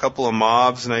control a couple of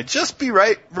mobs, and I'd just be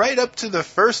right up to the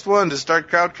first one to start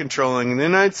crowd controlling, and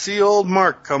then I'd see old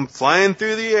Mark come flying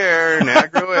through the air and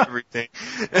aggro everything.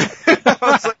 I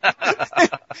was like,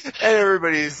 and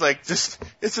everybody's like it's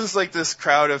just like this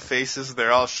crowd of faces.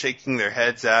 They're all shaking their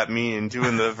heads at me and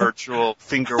doing the virtual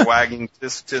finger wagging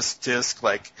tisk tisk tisk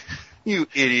like, you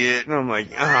idiot. And I'm like,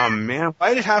 oh man,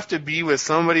 why'd it have to be with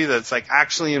somebody that's like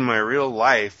actually in my real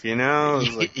life, you know?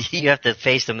 Like, you have to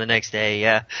face them the next day,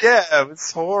 yeah. Yeah,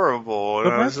 it's horrible.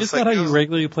 But Mark, is that how you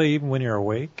regularly play even when you're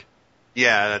awake?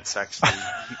 Yeah, that's actually...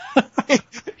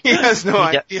 he has no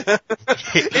idea.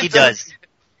 He does.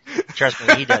 Trust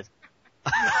me, he does.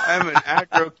 I'm an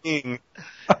aggro king.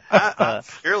 I'm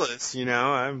fearless, you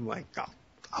know? I'm like,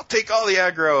 I'll take all the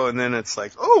aggro, and then it's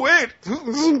like, oh wait,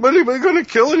 is anybody going to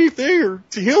kill anything or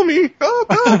to heal me? Oh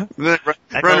no! And then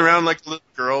run around like a little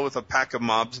girl with a pack of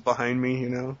mobs behind me, you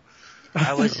know.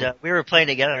 We were playing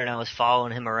together, and I was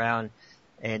following him around,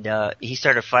 and he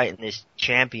started fighting this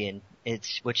champion,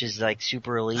 which is like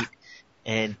super elite,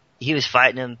 and he was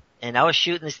fighting him, and I was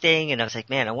shooting this thing, and I was like,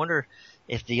 man, I wonder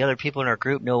if the other people in our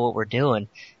group know what we're doing,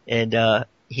 and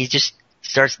he just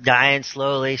starts dying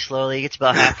slowly, he gets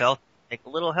about half health. Like, a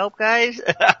little help, guys?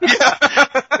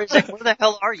 It's like, where the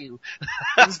hell are you?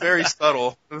 It was very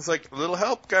subtle. It was like, a little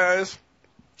help, guys.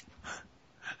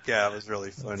 Yeah, it was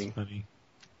really funny. That's funny.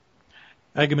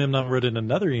 Agamemnon wrote in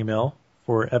another email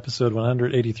for episode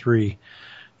 183.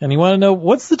 And he wanted to know,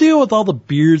 what's the deal with all the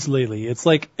beards lately? It's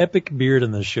like epic beard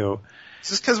in this show.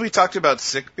 Is this because we talked about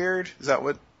sick beard? Is that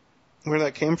where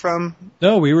that came from?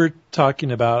 No, we were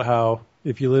talking about how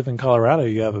if you live in Colorado,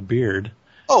 you have a beard.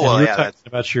 Oh, well, and yeah. Talking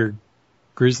about your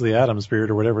Grizzly Adams beard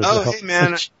or whatever. Oh, hey,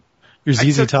 man. Your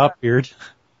ZZ Top beard.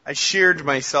 I sheared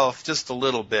myself just a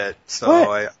little bit. So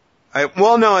what?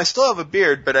 well, no, I still have a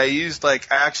beard, but I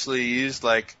actually used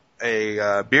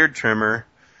a beard trimmer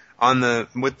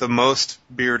with the most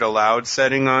beard allowed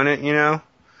setting on it, you know?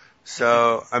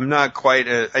 So I'm not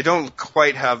I don't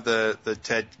quite have the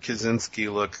Ted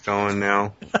Kaczynski look going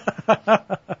now.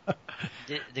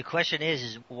 The question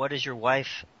is what does your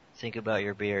wife think about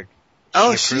your beard?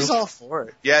 She's all for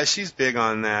it. Yeah, she's big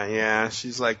on that. Yeah,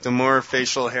 she's like, the more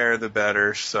facial hair, the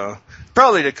better. So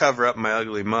probably to cover up my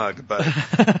ugly mug, but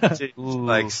she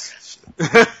likes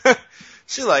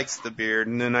she likes the beard.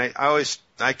 And then I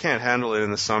can't handle it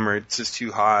in the summer. It's just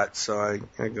too hot. So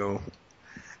I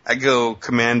go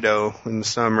commando in the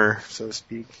summer, so to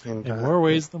speak. And, in more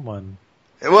ways than one.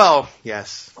 Well,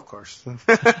 yes, of course.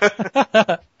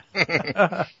 I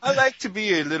like to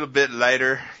be a little bit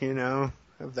lighter, you know,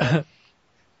 of that.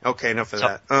 Okay, enough of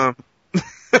that.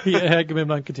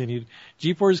 Agamemnon continued.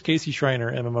 G4's Casey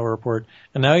Schreiner MMO report,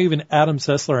 and now even Adam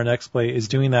Sessler in X-Play is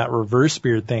doing that reverse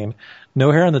beard thing.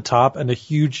 No hair on the top and a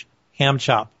huge ham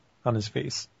chop on his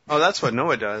face. Oh, that's what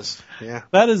Noah does. Yeah.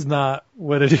 That is not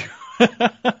what it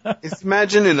is.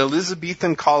 Imagine an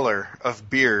Elizabethan collar of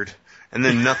beard and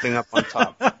then nothing up on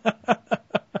top.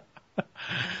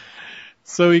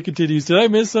 So he continues, did I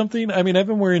miss something? I mean, I've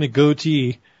been wearing a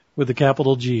goatee with a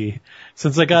capital G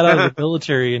since I got out of the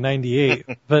military in 98.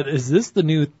 But is this the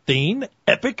new thing?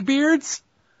 Epic beards?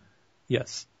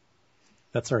 Yes.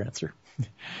 That's our answer.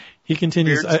 He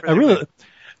continues, I really...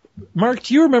 Mark,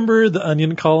 do you remember the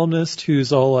Onion columnist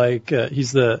who's all like,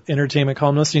 he's the entertainment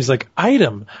columnist, and he's like,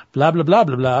 item, blah, blah, blah,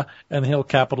 blah, blah, and he'll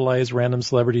capitalize random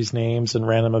celebrities' names and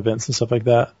random events and stuff like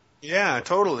that? Yeah,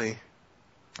 totally.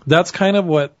 That's kind of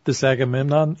what this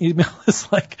Agamemnon email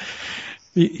is like.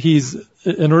 He's,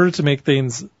 in order to make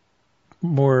things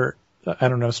more,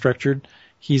 structured,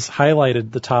 he's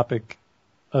highlighted the topic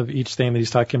of each thing that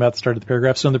he's talking about at the start of the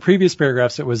paragraph. So in the previous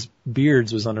paragraphs, it was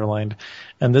beards was underlined.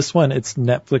 And this one, it's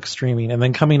Netflix streaming. And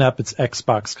then coming up, it's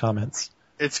Xbox comments.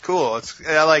 It's cool.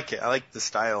 I like it. I like the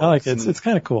style. I like it. It's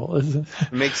kind of cool. It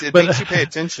makes you pay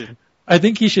attention. I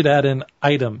think he should add an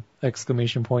item, ! Maybe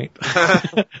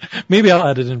I'll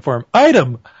add it in for him.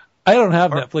 Item! I don't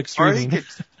have Netflix streaming.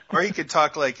 Or he could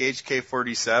talk like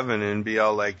HK47 and be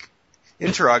all like,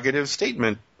 interrogative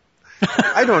statement.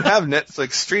 I don't have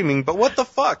Netflix streaming, but what the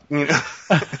fuck? You know?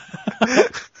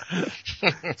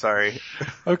 Sorry.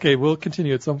 Okay, we'll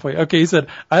continue at some point. Okay, he said,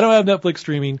 I don't have Netflix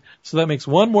streaming, so that makes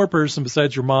one more person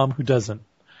besides your mom who doesn't.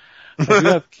 I do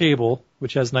have cable,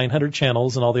 which has 900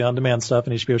 channels and all the on-demand stuff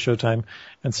and HBO Showtime,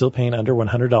 and still paying under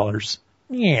 $100.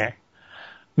 Yeah.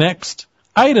 Next,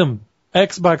 item,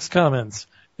 Xbox comments.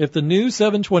 If the new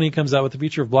 720 comes out with the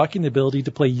feature of blocking the ability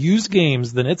to play used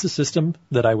games, then it's a system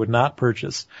that I would not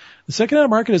purchase. The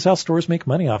second-hand market is how stores make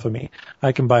money off of me.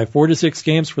 I can buy 4 to 6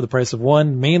 games for the price of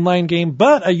one mainline game,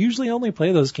 but I usually only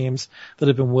play those games that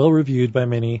have been well reviewed by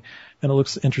many, and it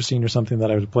looks interesting or something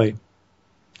that I would play.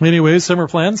 Anyways, summer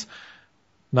plans,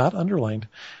 not underlined.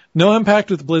 No impact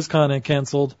with BlizzCon and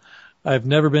canceled. I've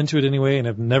never been to it anyway, and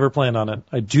have never planned on it.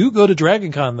 I do go to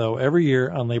DragonCon, though, every year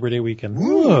on Labor Day weekend.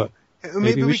 Ooh.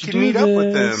 Maybe we can meet up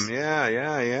with them.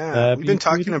 Yeah. We've been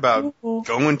talking about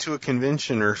going to a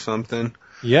convention or something.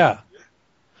 Yeah.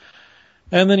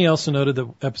 And then he also noted that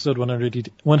episode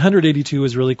 182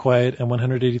 was really quiet and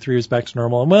 183 was back to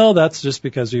normal. And well, that's just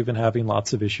because we've been having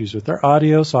lots of issues with our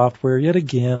audio software. Yet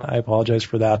again, I apologize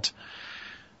for that.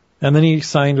 And then he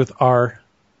signed with R,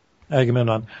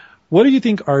 Agamemnon. What do you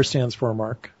think R stands for,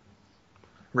 Mark?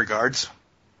 Regards.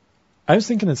 I was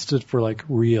thinking it stood for like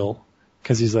real.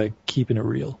 Because he's like keeping it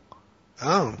real.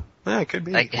 Oh, yeah, it could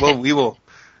be. Well, we will.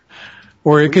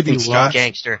 Or it could be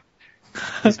gangster.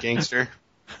 He's gangster.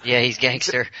 Yeah, he's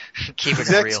gangster. Keeping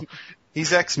it real.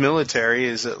 He's ex-military.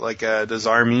 Is it like does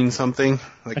R mean something?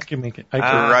 Like I can make it.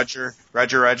 Roger.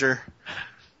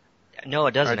 No,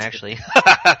 it doesn't actually.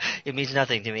 It means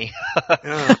nothing to me.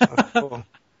 Cool.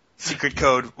 Secret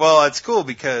code. Well, it's cool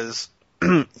because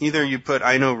either you put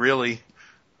I know really,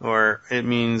 or it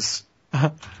means.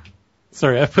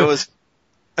 Sorry, I put...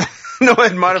 No,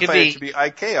 I'd modify it to be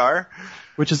IKR.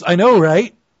 Which is, I know,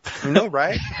 right? I know,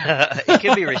 right? It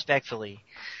could be respectfully.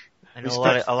 I know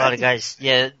a lot of guys,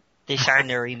 yeah, they sign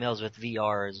their emails with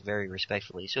VR as very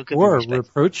respectfully. So it could or be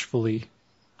reproachfully.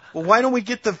 Well, why don't we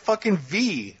get the fucking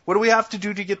V? What do we have to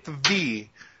do to get the V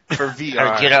for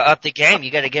VR? Or get up the game.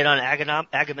 You got to get on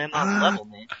Agamemnon's level,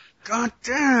 man. God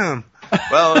damn.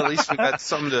 Well, at least we got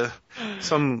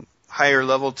some higher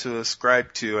level to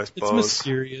ascribe to, I suppose. It's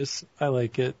mysterious. I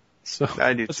like it. So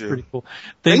I do that's too. Pretty cool.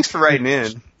 Thanks for writing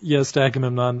in. Yes, to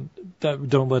Agamemnon.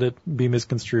 Don't let it be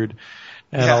misconstrued.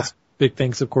 And also big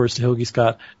thanks, of course, to Hilgi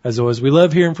Scott. As always, we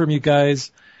love hearing from you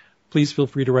guys. Please feel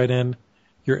free to write in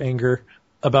your anger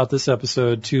about this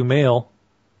episode to mail.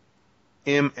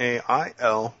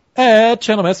 MAIL. At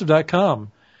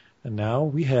channelmassive.com. And now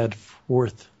we head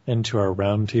forth into our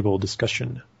roundtable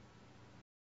discussion.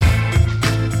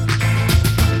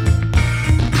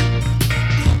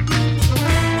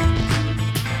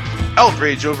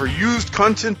 Outrage over used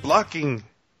content blocking.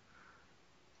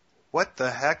 What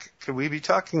the heck could we be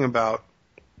talking about?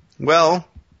 Well,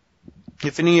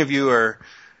 if any of you are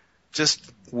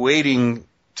just waiting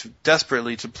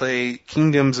desperately to play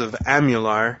Kingdoms of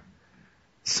Amular,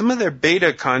 some of their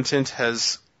beta content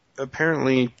has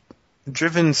apparently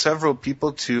driven several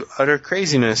people to utter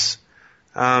craziness.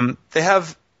 They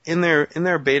have in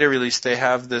their beta release, they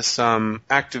have this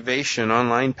activation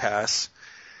online pass.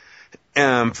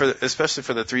 Especially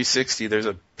for the 360, there's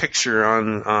a picture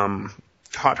on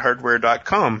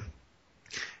hothardware.com,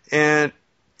 and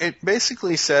it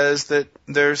basically says that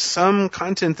there's some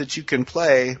content that you can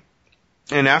play,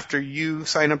 and after you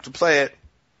sign up to play it,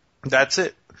 that's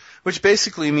it. Which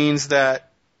basically means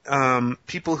that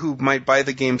people who might buy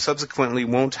the game subsequently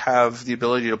won't have the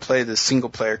ability to play the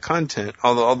single-player content,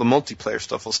 although all the multiplayer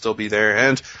stuff will still be there,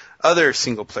 and other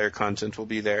single-player content will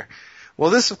be there. Well,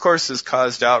 this, of course, has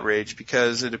caused outrage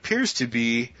because it appears to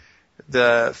be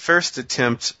the first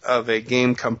attempt of a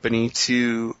game company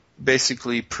to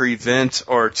basically prevent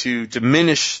or to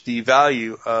diminish the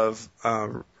value of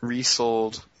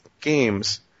resold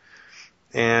games.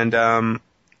 And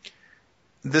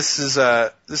this is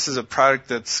a product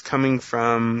that's coming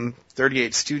from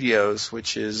 38 Studios,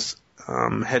 which is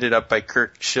headed up by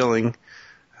Curt Schilling,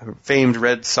 a famed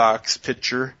Red Sox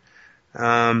pitcher.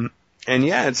 And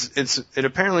yeah, it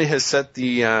apparently has set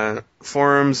the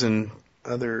forums and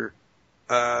other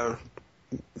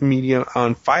media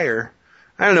on fire.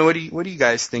 I don't know. What do you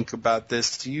guys think about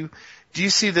this? Do you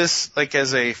see this like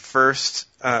as a first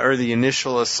or the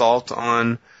initial assault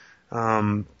on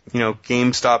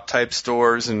GameStop type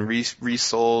stores and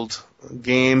resold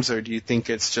games, or do you think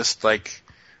it's just like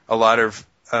a lot of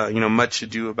much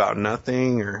ado about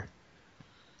nothing? Or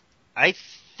I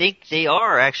think they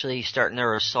are actually starting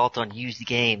their assault on used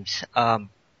games.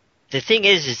 The thing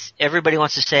is everybody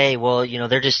wants to say, well,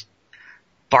 they're just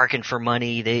barking for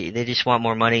money. They just want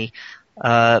more money.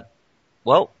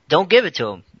 Well, don't give it to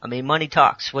them. I mean, money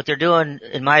talks. What they're doing,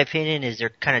 in my opinion, is they're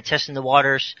kind of testing the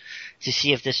waters to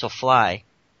see if this will fly.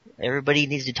 Everybody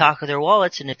needs to talk with their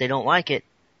wallets, and if they don't like it,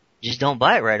 just don't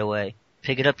buy it right away.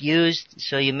 Pick it up used,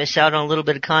 so you miss out on a little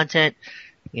bit of content,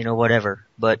 whatever.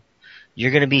 But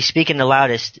you're going to be speaking the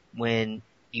loudest when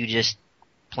you just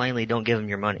plainly don't give them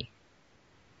your money.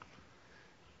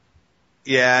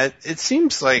 Yeah, it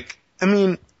seems like, I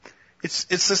mean, it's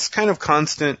this kind of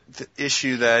constant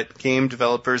issue that game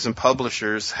developers and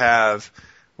publishers have,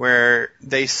 where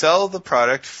they sell the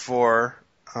product for,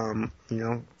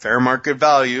 fair market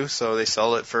value. So they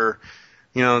sell it for,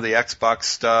 the Xbox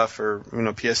stuff or,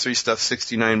 PS3 stuff,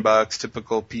 $69.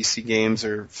 Typical PC games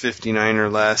are $59 or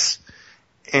less.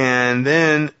 And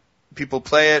then people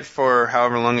play it for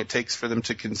however long it takes for them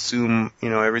to consume,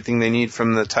 everything they need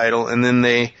from the title, and then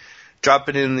they drop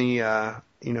it in the,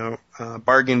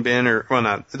 bargain bin, or, well,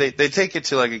 not, they take it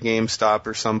to like a GameStop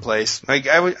or someplace. Like,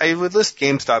 I would list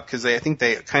GameStop because I think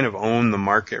they kind of own the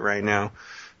market right now.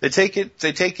 They take it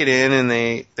in and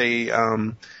they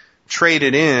trade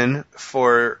it in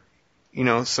for,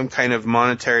 some kind of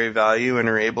monetary value, and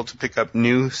are able to pick up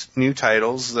new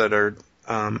titles that are,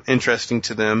 interesting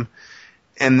to them.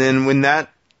 And then when that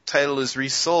title is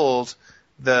resold,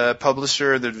 the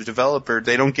publisher or the developer,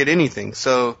 they don't get anything.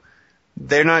 So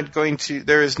they're not going to,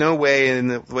 there is no way in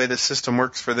the way the system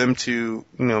works for them to,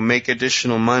 make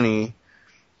additional money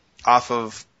off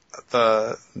of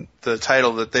the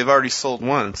title that they've already sold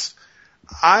once.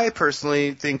 I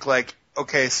personally think, like,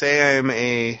 okay, say I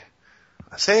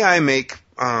make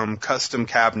custom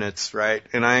cabinets, right?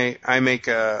 And I make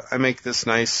this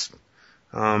nice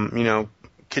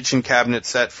kitchen cabinet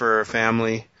set for a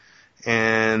family.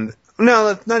 And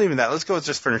no, not even that. Let's go with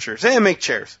just furniture. Say I make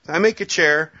chairs. I make a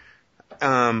chair.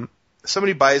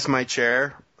 Somebody buys my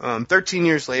chair. 13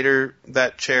 years later,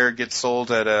 that chair gets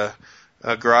sold at a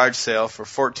garage sale for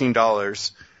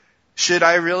 $14. Should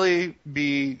I really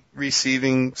be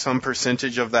receiving some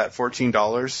percentage of that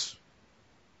 $14?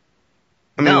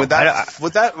 I mean, No, would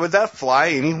that fly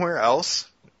anywhere else?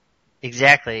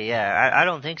 Exactly, yeah. I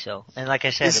don't think so. And like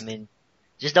I said,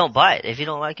 just don't buy it. If you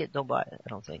don't like it, don't buy it. I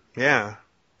don't think. Yeah.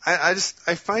 I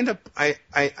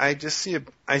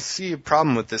see a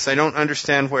problem with this. I don't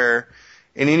understand where,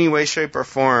 in any way, shape, or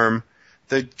form,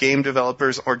 the game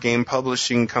developers or game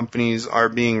publishing companies are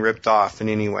being ripped off in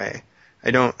any way.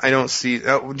 I don't see.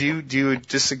 Do you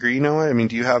disagree, Noah? I mean,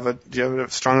 do you have a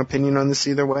strong opinion on this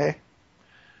either way?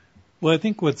 Well, I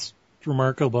think what's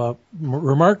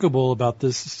remarkable about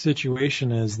this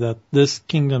situation is that this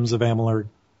Kingdoms of Amalur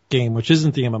game, which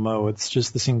isn't the MMO, it's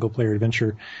just the single-player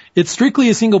adventure. It's strictly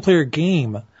a single-player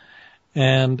game,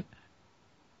 and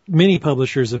many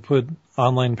publishers have put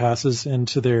online passes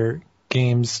into their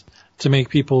games to make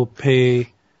people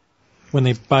pay when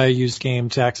they buy a used game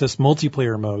to access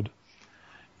multiplayer mode.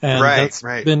 And that's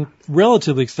been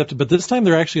relatively accepted, but this time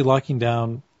they're actually locking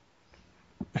down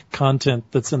content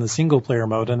that's in the single-player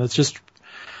mode, and it's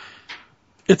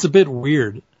a bit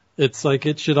weird. It's like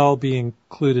it should all be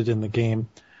included in the game.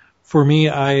 For me,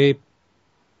 I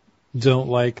don't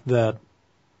like that.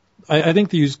 I think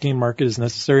the used game market is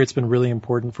necessary. It's been really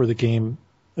important for the game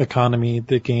economy,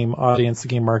 the game audience, the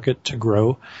game market to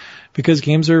grow, because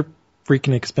games are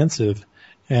freaking expensive.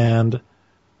 And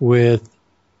with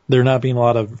there not being a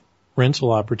lot of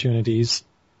rental opportunities,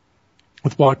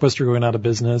 with Blockbuster going out of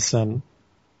business and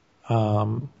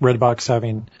Redbox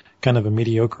having kind of a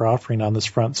mediocre offering on this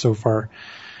front so far,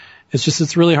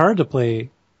 it's really hard to play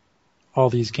all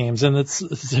these games, and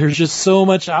there's just so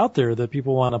much out there that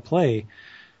people want to play.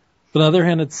 But on the other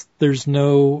hand,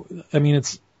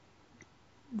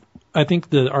 I think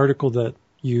the article that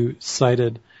you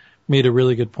cited made a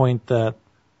really good point that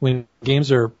when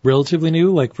games are relatively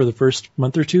new, like for the first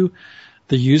month or two,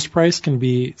 the used price can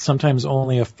be sometimes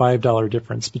only a $5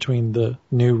 difference between the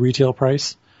new retail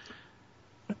price.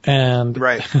 And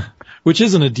which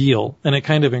isn't a deal, and it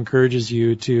kind of encourages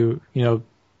you to,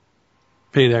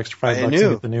 pay the extra $5 and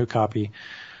get the new copy.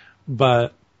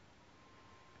 But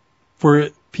for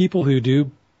people who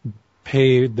do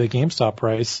pay the GameStop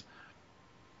price,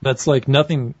 that's like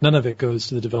nothing, none of it goes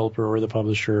to the developer or the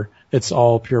publisher. It's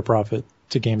all pure profit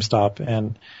to GameStop,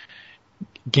 and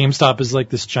GameStop is like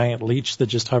this giant leech that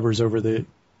just hovers over the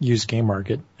used game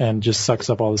market and just sucks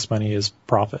up all this money as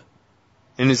profit.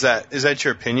 And is that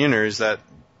your opinion, or is that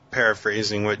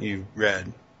paraphrasing what you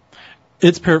read?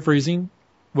 It's paraphrasing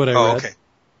what I read. Okay.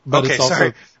 But okay, it's also,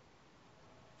 sorry.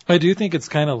 I do think it's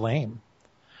kind of lame.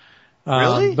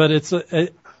 Really? But it's I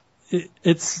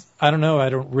don't know. I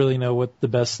don't really know what the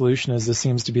best solution is. This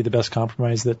seems to be the best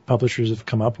compromise that publishers have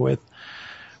come up with.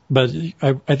 But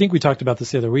I think we talked about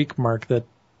this the other week, Mark, that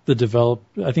I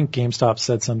think GameStop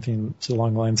said something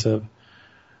along the lines of,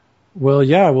 well,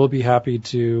 yeah, we'll be happy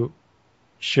to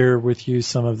share with you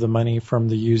some of the money from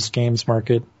the used games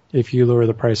market if you lower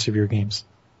the price of your games.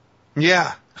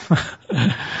 Yeah.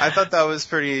 I thought that was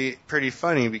pretty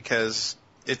funny, because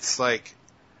it's like,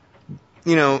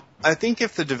 I think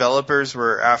if the developers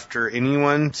were after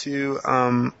anyone to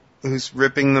who's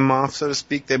ripping them off, so to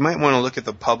speak, they might want to look at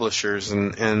the publishers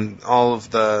and all of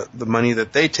the money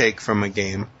that they take from a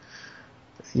game.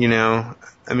 You know,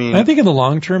 I mean, I think in the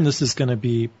long term, this is going to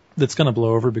be, that's going to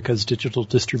blow over because digital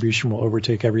distribution will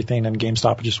overtake everything and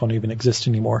GameStop just won't even exist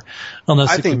anymore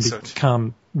unless it can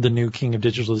become the new king of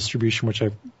digital distribution, which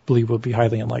I believe will be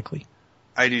highly unlikely.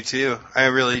 I do too. I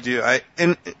really do. I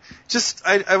just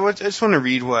want to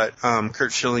read what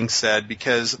Curt Schilling said,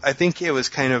 because I think it was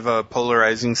kind of a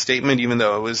polarizing statement, even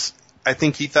though I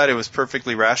think he thought it was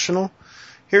perfectly rational.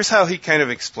 Here's how he kind of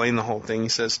explained the whole thing. He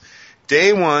says,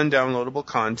 day one downloadable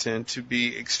content to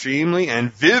be extremely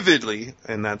and vividly,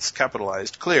 and that's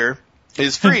capitalized, clear,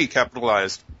 is free,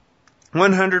 capitalized.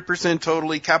 100%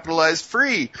 totally capitalized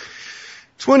free.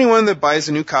 To anyone that buys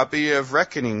a new copy of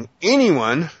Reckoning.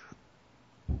 Anyone,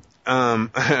 I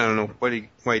don't know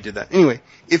why he did that. Anyway,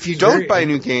 if you don't buy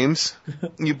new games,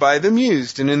 you buy them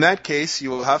used, and in that case, you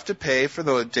will have to pay for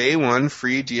the day one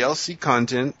free DLC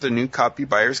content the new copy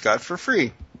buyers got for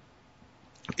free.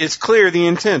 It's clear the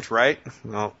intent, right?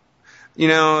 Well, you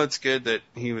know, it's good that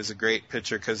he was a great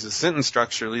pitcher because his sentence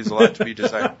structure leaves a lot to be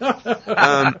desired.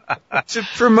 To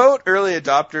promote early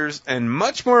adopters and,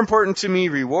 much more important to me,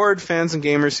 reward fans and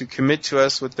gamers who commit to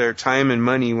us with their time and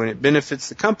money when it benefits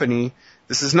the company.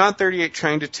 This is not 38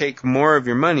 trying to take more of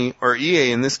your money, or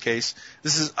EA in this case.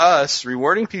 This is us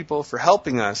rewarding people for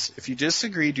helping us. If you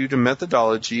disagree due to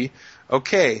methodology,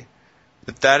 okay.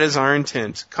 But that is our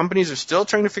intent. Companies are still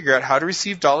trying to figure out how to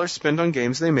receive dollars spent on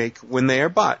games they make when they are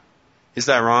bought. Is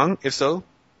that wrong? If so,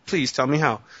 please tell me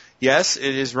how. Yes,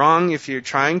 it is wrong if you're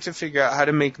trying to figure out how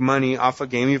to make money off a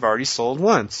game you've already sold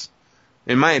once.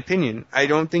 In my opinion, I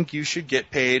don't think you should get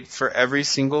paid for every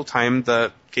single time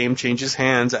the game changes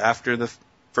hands after the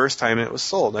first time it was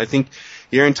sold. I think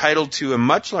you're entitled to a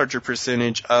much larger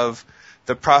percentage of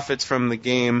the profits from the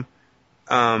game,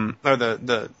 or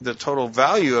the total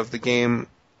value of the game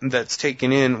that's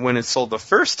taken in when it's sold the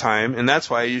first time, and that's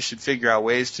why you should figure out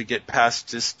ways to get past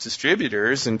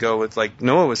distributors and go with, like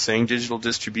Noah was saying, digital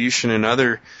distribution and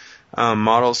other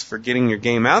models for getting your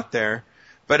game out there.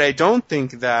 But I don't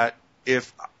think that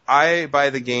if I buy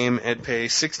the game and pay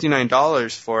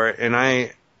 $69 for it, and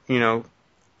I,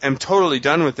 am totally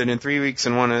done with it in 3 weeks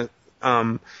and want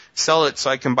to sell it so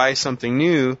I can buy something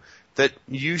new, that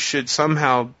you should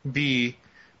somehow be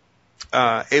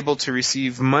able to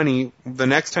receive money the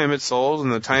next time it's sold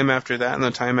and the time after that and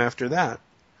the time after that.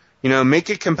 Make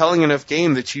it compelling enough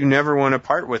game that you never want to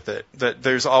part with it, that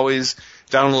there's always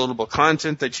downloadable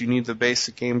content, that you need the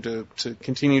basic game to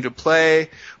continue to play,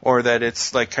 or that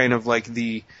it's like kind of like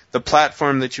the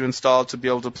platform that you install to be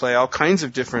able to play all kinds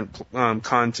of different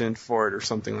content for it or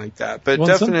something like that. But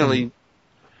definitely,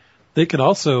 they could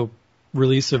also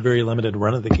release a very limited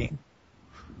run of the game,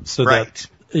 so that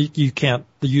the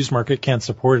used market can't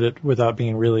support it without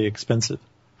being really expensive.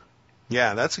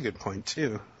 Yeah, that's a good point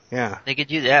too. Yeah, they could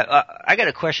do that. I got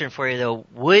a question for you though.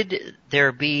 Would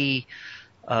there be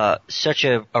such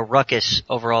a ruckus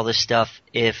over all this stuff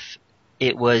if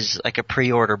it was like a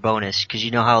pre-order bonus? Because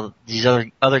you know how these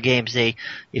other games,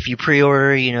 if you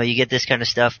pre-order, you get this kind of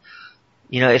stuff.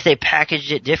 If they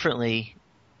packaged it differently,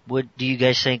 do you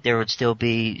guys think there would still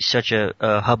be such a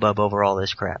hubbub over all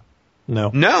this crap?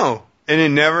 No, and it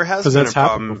never has been a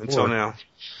problem until now.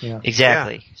 Yeah.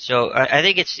 Exactly. Yeah. So I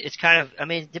think it's kind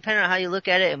of, depending on how you look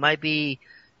at it, it might be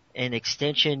an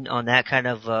extension on that kind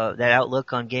of that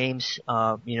outlook on games.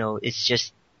 It's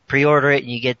just pre-order it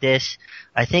and you get this.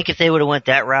 I think if they would have went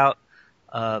that route,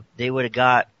 they would have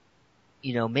got,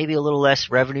 maybe a little less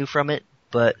revenue from it,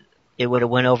 but it would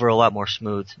have went over a lot more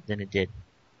smooth than it did.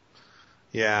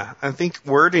 Yeah, I think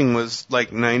wording was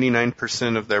like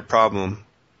 99% of their problem.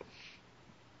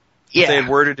 Yeah. If they had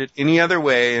worded it any other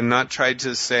way and not tried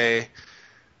to say,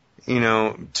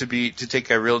 to take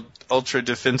a real ultra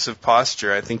defensive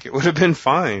posture, I think it would have been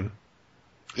fine.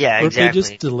 Yeah, or exactly. If they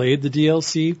just delayed the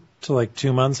DLC to like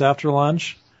 2 months after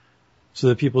launch, so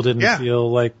that people didn't feel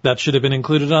like that should have been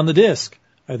included on the disc,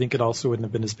 I think it also wouldn't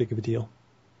have been as big of a deal.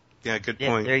 Yeah, good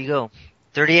point. There you go.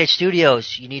 38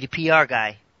 Studios, you need a PR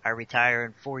guy. I retire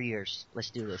in 4 years.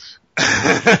 Let's do this.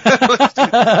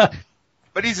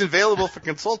 But he's available for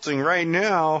consulting right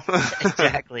now.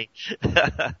 Exactly.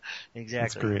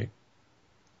 That's great.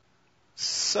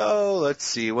 So, let's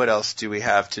see. What else do we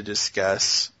have to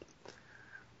discuss?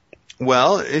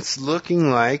 Well, it's looking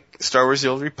like Star Wars The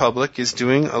Old Republic is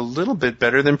doing a little bit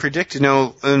better than predicted.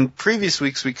 Now, in previous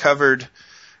weeks, we covered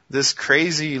this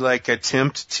crazy,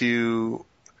 attempt to,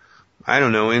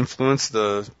 influence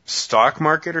the stock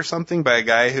market or something by a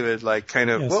guy who had,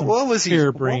 what was he?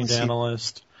 Harebrained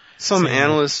analyst. Some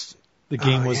analyst. The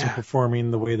game wasn't performing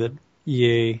the way that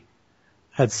EA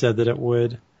had said that it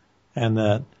would, and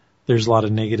that there's a lot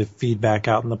of negative feedback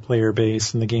out in the player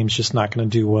base, and the game's just not going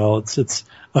to do well. It's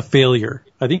a failure.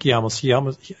 I think he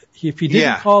if he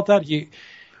didn't call it that,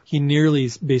 he nearly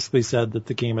basically said that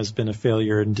the game has been a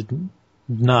failure and did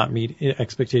not meet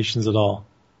expectations at all.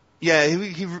 Yeah,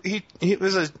 he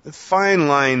was a fine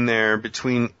line there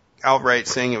between outright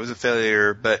saying it was a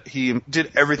failure, but he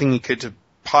did everything he could to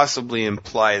possibly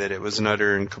imply that it was an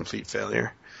utter and complete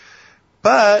failure.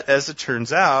 But as it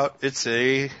turns out, it's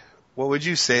what would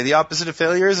you say? The opposite of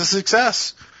failure is a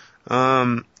success.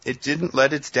 It didn't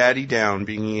let its daddy down,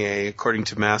 being EA, according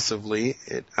to Massively.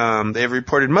 They have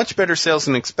reported much better sales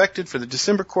than expected for the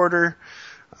December quarter,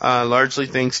 largely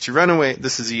thanks to Runaway.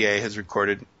 This is EA has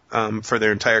recorded for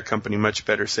their entire company much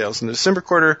better sales in the December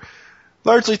quarter,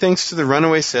 largely thanks to the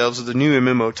runaway sales of the new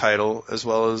MMO title, as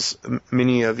well as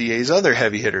many of EA's other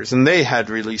heavy hitters. And they had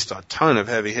released a ton of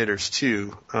heavy hitters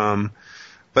too.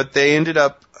 But they ended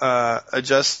up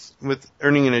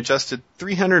earning an adjusted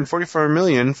 $344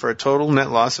 million for a total net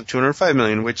loss of $205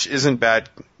 million, which isn't bad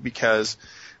because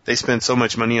they spent so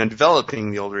much money on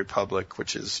developing the Old Republic,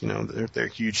 which is, their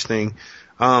huge thing.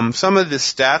 Some of the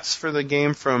stats for the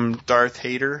game from Darth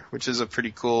Hater, which is a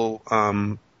pretty cool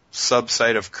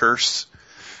sub-site of Curse.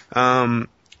 2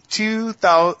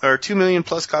 million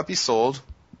plus copies sold.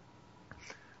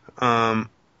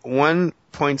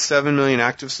 1.7 million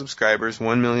active subscribers,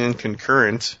 1 million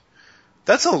concurrent.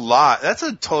 That's a lot. That's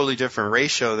a totally different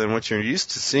ratio than what you're used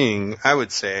to seeing, I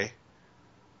would say.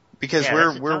 Because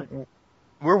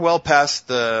we're well past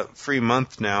the free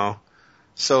month now.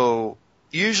 So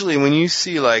usually when you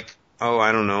see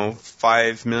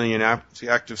 5 million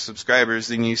active subscribers,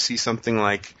 then you see something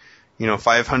like,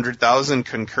 500,000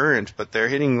 concurrent, but they're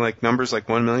hitting numbers like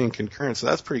 1 million concurrent, so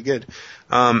that's pretty good.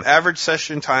 Average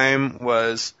session time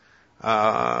was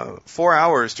 4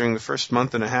 hours during the first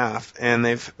month and a half, and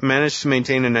they've managed to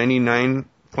maintain a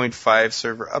 99.5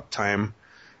 server uptime,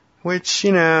 which,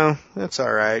 that's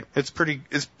alright. It's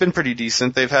been pretty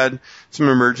decent. They've had some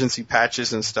emergency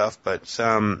patches and stuff, but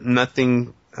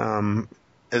nothing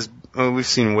we've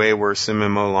seen way worse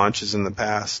MMO launches in the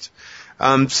past.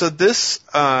 So this,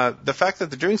 the fact that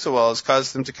they're doing so well has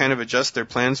caused them to kind of adjust their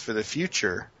plans for the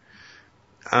future.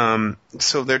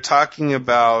 So they're talking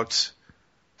about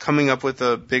coming up with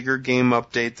a bigger game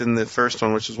update than the first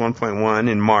one, which was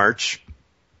 1.1 in March.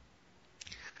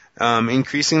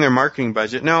 Increasing their marketing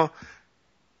budget. Now,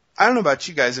 I don't know about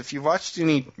you guys, if you've watched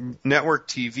any network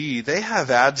TV, they have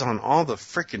ads on all the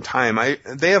frickin' time.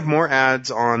 They have more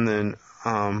ads on than,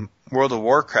 World of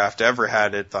Warcraft ever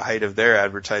had at the height of their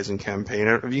advertising campaign.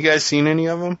 Have you guys seen any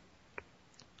of them?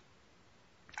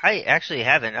 I actually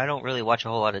haven't. I don't really watch a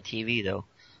whole lot of TV though.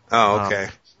 Oh, okay.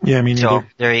 Yeah, me neither. So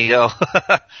there you go.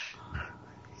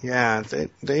 Yeah,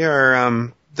 they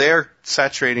are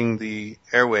saturating the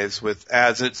airwaves with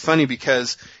ads. It's funny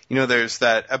because, there's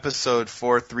that episode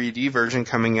 4 3D version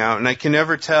coming out, and I can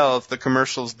never tell if the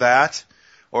commercial's that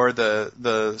or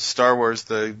the Star Wars,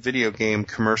 the video game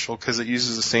commercial, because it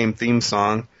uses the same theme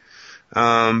song.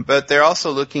 But they're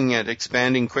also looking at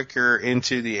expanding quicker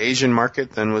into the Asian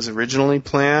market than was originally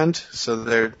planned. So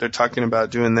they're talking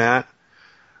about doing that.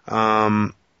 Yeah,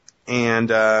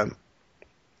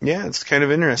 it's kind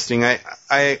of interesting.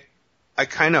 I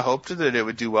kind of hoped that it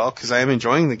would do well because I am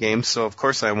enjoying the game. So of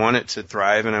course I want it to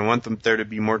thrive, and I want there to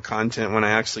be more content when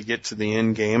I actually get to the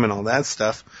end game and all that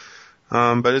stuff.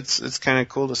 But it's kind of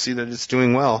cool to see that it's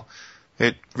doing well.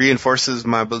 It reinforces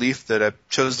my belief that I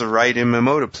chose the right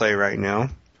MMO to play right now.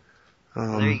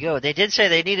 There you go. They did say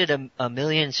they needed a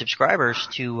million subscribers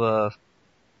to,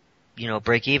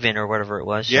 break even or whatever it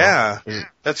was. So yeah,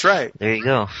 that's right. There you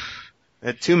go.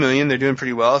 At 2 million, they're doing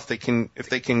pretty well. If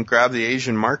they can grab the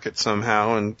Asian market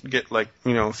somehow and get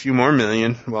a few more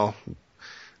million, well,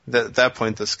 at that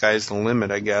point the sky's the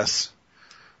limit, I guess.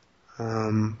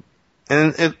 And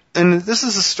this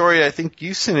is a story I think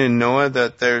you sent in, Noah,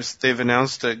 that they've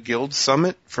announced a guild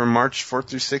summit from March 4th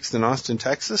through 6th in Austin,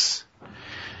 Texas.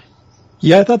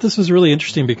 Yeah, I thought this was really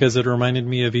interesting because it reminded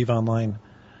me of EVE Online.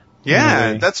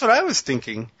 Yeah, that's what I was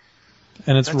thinking.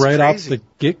 And it's right off the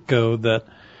get-go that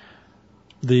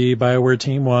the BioWare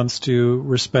team wants to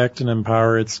respect and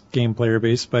empower its game player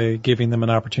base by giving them an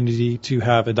opportunity to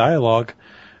have a dialogue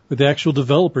with the actual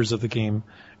developers of the game.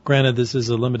 Granted, this is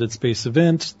a limited space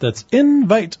event that's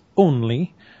invite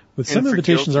only, with some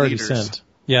invitations already sent.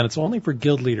 Yeah, and it's only for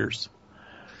guild leaders.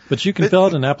 But you can fill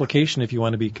out an application if you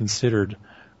want to be considered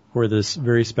for this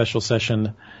very special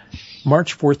session,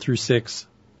 March 4th through 6th,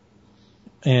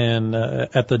 and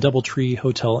at the Doubletree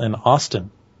Hotel in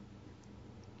Austin.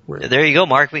 There you go,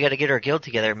 Mark. We got to get our guild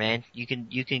together, man. You can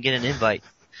get an invite.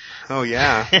 Oh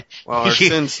yeah. Well, or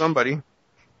send somebody.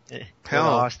 Hell,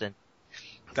 Austin.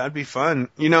 That'd be fun.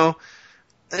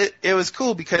 It was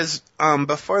cool because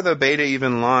before the beta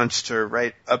even launched, or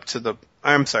right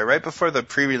before the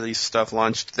pre-release stuff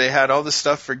launched, they had all the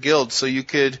stuff for guilds. So you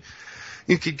could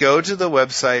go to the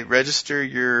website, register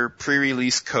your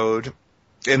pre-release code,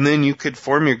 and then you could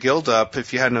form your guild up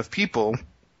if you had enough people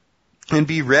and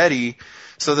be ready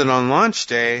so that on launch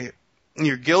day,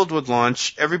 your guild would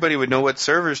launch, everybody would know what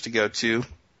servers to go to,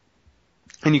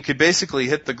 and you could basically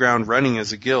hit the ground running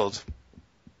as a guild.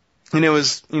 And it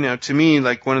was, to me,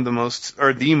 like one of the most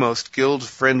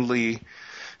guild-friendly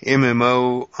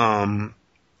MMO,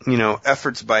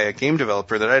 efforts by a game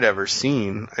developer that I'd ever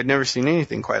seen. I'd never seen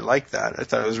anything quite like that. I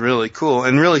thought it was really cool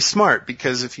and really smart,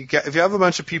 because if you have a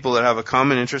bunch of people that have a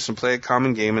common interest and play a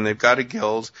common game, and they've got a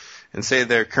guild, and say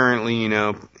they're currently,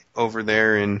 over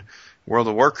there in World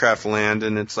of Warcraft land,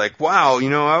 and it's like, wow,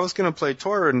 I was going to play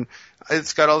Tor, and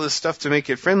it's got all this stuff to make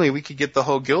it friendly. We could get the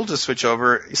whole guild to switch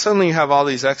over. Suddenly you have all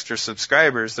these extra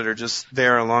subscribers that are just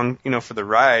there along, for the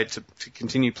ride to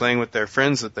continue playing with their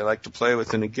friends that they like to play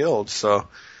with in a guild. So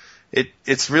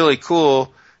it's really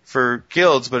cool for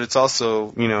guilds, but it's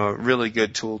also, a really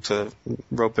good tool to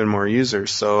rope in more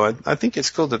users. So I think it's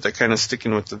cool that they're kind of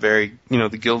sticking with the very, the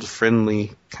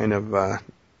guild-friendly kind of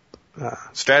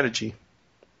strategy.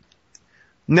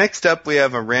 Next up, we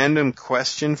have a random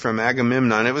question from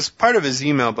Agamemnon. It was part of his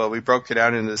email, but we broke it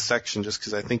out into this section just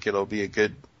because I think it'll be a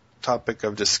good topic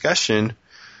of discussion.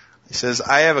 He says,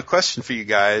 I have a question for you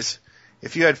guys.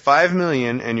 If you had $5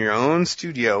 million and your own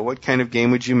studio, what kind of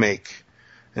game would you make?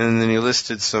 And then he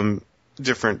listed some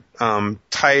different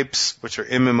types, which are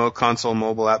MMO, console,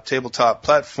 mobile app, tabletop,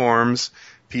 platforms,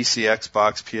 PC,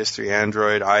 Xbox, PS3,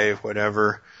 Android,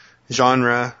 whatever.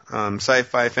 Genre,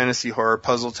 sci-fi, fantasy, horror,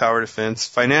 puzzle, tower defense.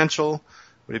 Financial,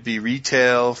 would it be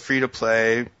retail,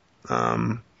 free-to-play,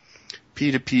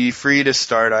 P2P,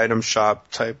 free-to-start, item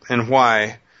shop type, and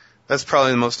why? That's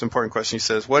probably the most important question. He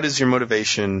says, what is your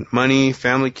motivation? Money,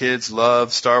 family, kids,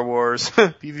 love, Star Wars,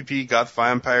 PvP, goth,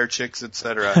 vampire, chicks,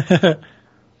 etc.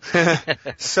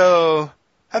 So,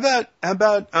 how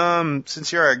about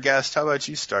since you're our guest, how about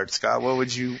you start, Scott? What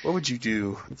would you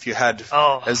do if you had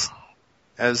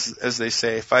as they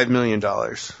say, $5 million?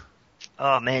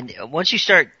 Oh man, once you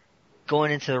start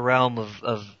going into the realm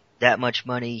of that much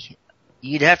money,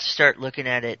 you'd have to start looking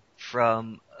at it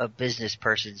from a business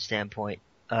person standpoint.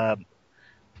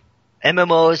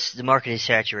 MMOs, the market is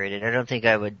saturated. I don't think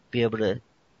I would be able to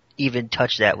even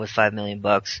touch that with $5 million.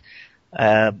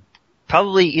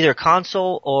 Probably either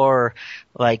console or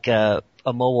like a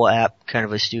mobile app, kind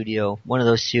of a studio. One of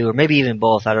those two, or maybe even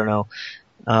both. I don't know.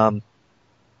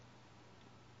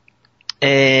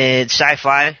 And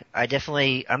sci-fi, I'm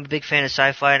a big fan of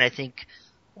sci-fi, and I think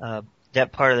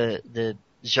that part of the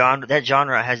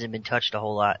genre hasn't been touched a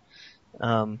whole lot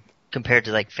compared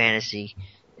to like fantasy.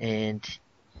 And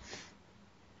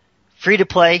free to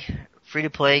play,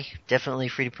 definitely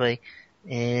free to play.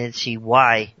 And see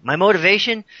why. My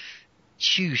motivation,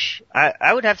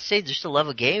 I would have to say just the love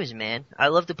of games, man. I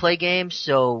love to play games,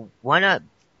 so why not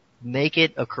make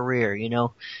it a career?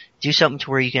 Do something to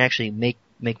where you can actually make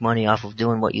money off of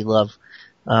doing what you love.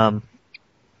 Goth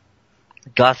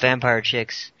vampire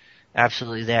chicks,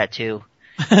 absolutely that too.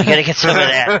 You gotta get some of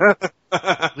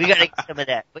that. We gotta get some of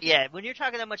that. But yeah, when you're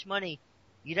talking that much money,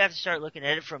 you'd have to start looking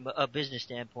at it from a business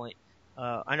standpoint.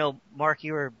 I know, Mark,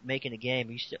 you were making a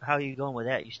game. How are you going with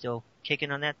that? You still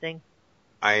kicking on that thing?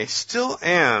 I still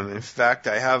am. In fact,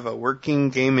 I have a working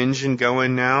game engine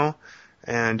going now,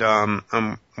 and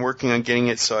I'm working on getting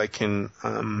it so I can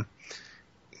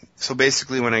so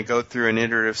basically when I go through an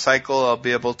iterative cycle, I'll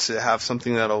be able to have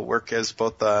something that'll work as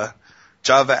both a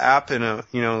Java app and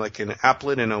like an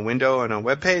applet in a window and a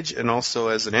web page, and also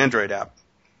as an Android app.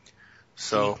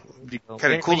 So it'd be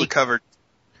kind of cool to cover.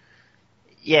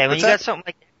 Yeah, when you got something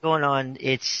like that going on,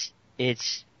 it's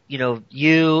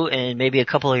you and maybe a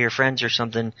couple of your friends or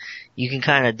something, you can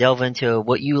kind of delve into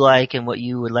what you like and what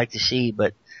you would like to see.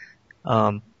 But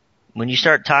when you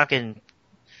start talking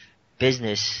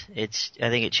business, I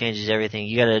think it changes everything.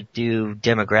 You got to do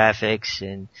demographics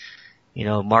and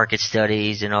market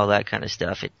studies and all that kind of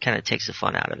stuff. It kind of takes the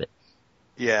fun out of it.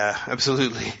 Yeah,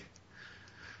 absolutely.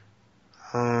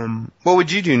 What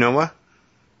would you do, Noah?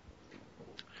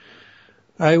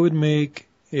 I would make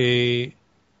a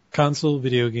console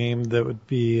video game that would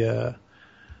be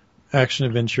action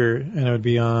adventure, and it would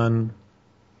be on.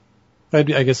 I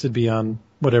guess it'd be on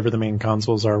whatever the main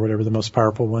consoles are, whatever the most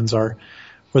powerful ones are,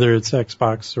 whether it's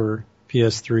Xbox or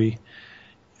PS3.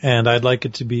 And I'd like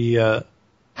it to be a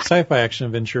sci-fi action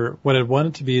adventure. What I'd want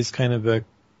it to be is kind of an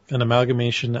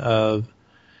amalgamation of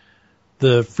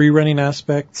the free running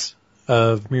aspects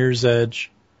of Mirror's Edge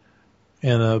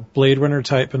in a Blade Runner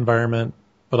type environment,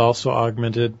 but also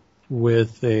augmented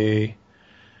with a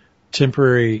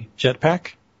temporary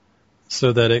jetpack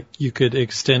so that you could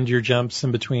extend your jumps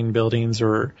in between buildings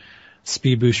or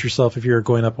speed boost yourself if you're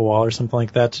going up a wall or something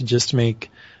like that, to just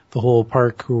make the whole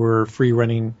parkour free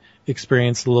running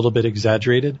experience a little bit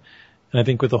exaggerated. And I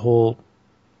think with the whole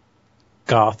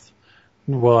goth,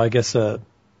 well, I guess I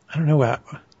don't know,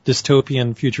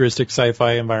 dystopian futuristic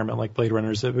sci-fi environment like Blade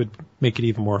Runners, it would make it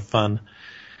even more fun.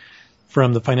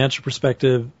 From the financial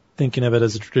perspective, thinking of it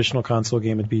as a traditional console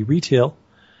game would be retail.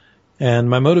 And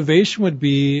my motivation would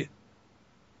be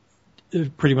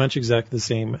pretty much exactly the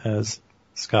same as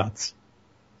Scott's.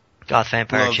 Goth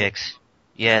vampire chicks.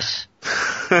 Yes.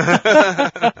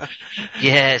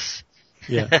 Yes.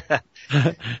 Yeah.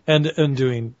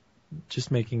 and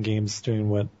making games, doing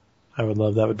what I would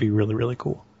love, that would be really, really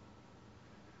cool.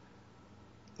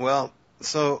 Well,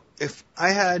 so if I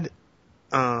had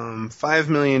 $5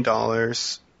 million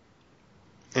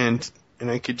and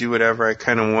I could do whatever I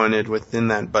kind of wanted within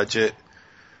that budget,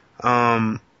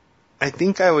 I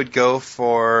think I would go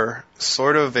for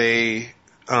sort of a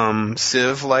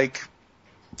Civ-like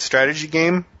strategy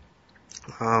game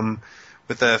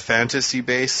with a fantasy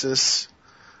basis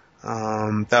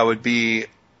that would be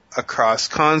across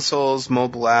consoles,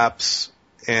 mobile apps,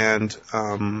 and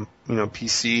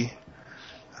PC.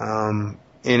 And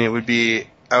it would be,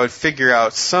 I would figure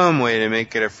out some way to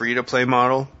make it a free-to-play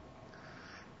model.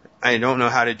 I don't know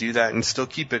how to do that and still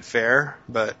keep it fair,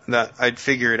 but that I'd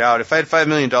figure it out. If I had $5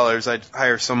 million, I'd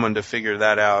hire someone to figure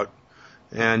that out.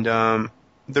 And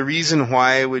the reason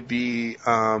why would be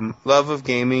love of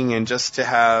gaming and just to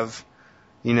have,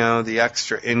 the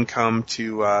extra income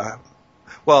to,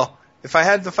 if I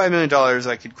had the $5 million,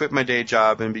 I could quit my day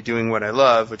job and be doing what I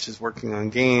love, which is working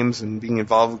on games and being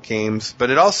involved with games.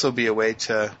 But it'd also be a way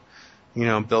to,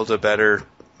 build a better,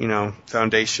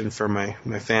 foundation for my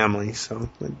family. So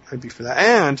I'd be for that.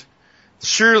 And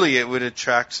surely it would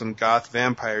attract some goth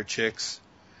vampire chicks,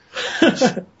 which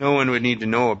no one would need to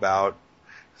know about.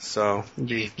 So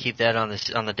keep that on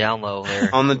the down low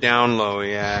there. On the down low,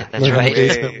 yeah. That's right.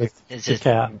 It's just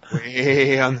cat.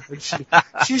 Way on.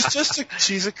 She's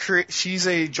a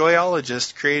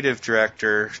joyologist, creative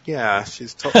director. Yeah,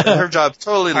 her job's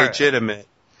totally legitimate.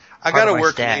 I gotta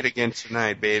work late again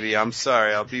tonight, baby. I'm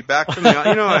sorry. I'll be back from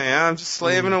I am. I'm just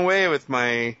slaving away with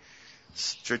my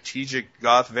strategic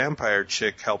goth vampire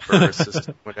chick helper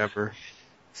assistant, whatever.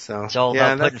 So it's all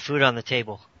about putting food on the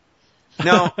table.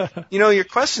 No, your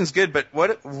question's good, but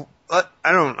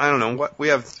I don't know. What we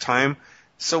have time.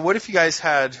 So what if you guys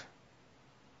had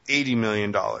 $80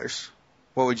 million?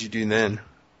 What would you do then?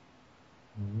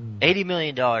 $80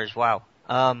 million. Wow.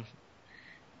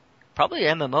 Probably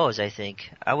MMOs, I think.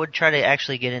 I would try to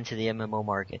actually get into the MMO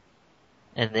market.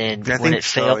 And then when it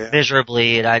failed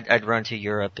miserably, I'd run to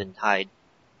Europe and hide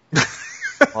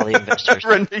all the investors.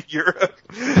 Run to Europe.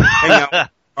 Hang out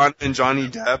and Johnny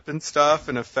Depp and stuff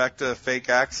and affect a fake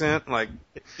accent like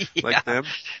them.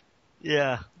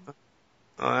 Yeah.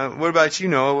 What about you,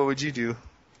 Noah? What would you do?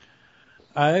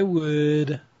 I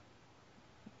would,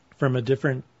 from a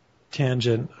different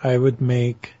tangent, I would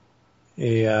make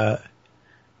a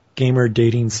gamer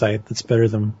dating site that's better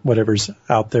than whatever's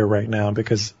out there right now,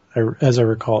 because as I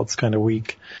recall, it's kind of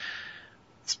weak.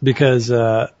 It's because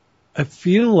I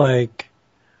feel like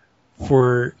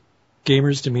for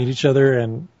gamers to meet each other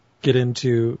and get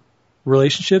into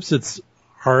relationships, it's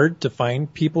hard to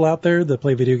find people out there that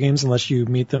play video games unless you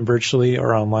meet them virtually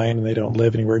or online and they don't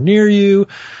live anywhere near you.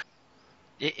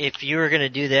 If you were going to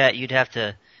do that, you'd have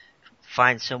to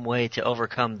find some way to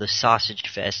overcome the sausage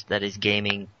fest that is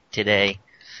gaming today.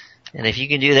 And if you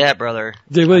can do that, brother.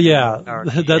 Well, yeah,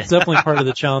 that's definitely part of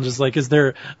the challenge. Is like, is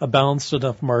there a balanced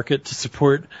enough market to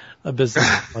support a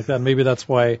business like that? Maybe that's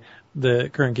why the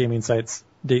current gaming sites,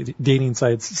 dating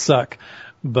sites suck.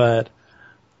 But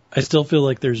I still feel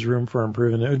like there's room for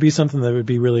improvement. It would be something that would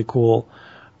be really cool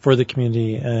for the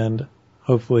community and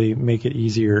hopefully make it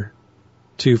easier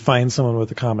to find someone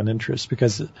with a common interest.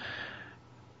 Because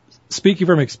speaking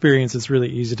from experience, it's really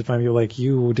easy to find people like,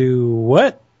 you do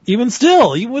what? Even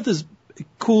with as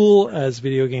cool as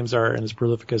video games are and as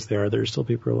prolific as they are, there's still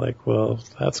people who are like, well,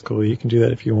 that's cool. You can do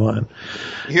that if you want.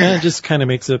 And it just kind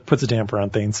of puts a damper on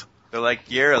things. They're like,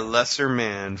 you're a lesser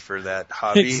man for that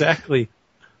hobby. Exactly.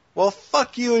 Well,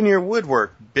 fuck you and your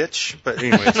woodwork, bitch. But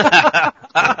anyways.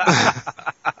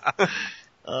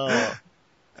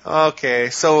 Okay,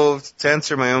 so to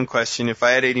answer my own question, if I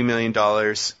had $80 million,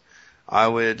 I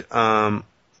would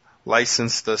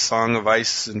license the Song of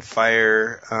Ice and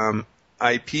Fire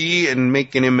IP and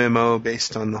make an MMO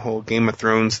based on the whole Game of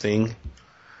Thrones thing.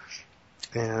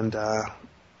 And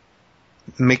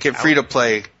make it free to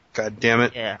play. God damn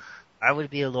it. Yeah. I would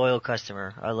be a loyal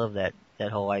customer. I love that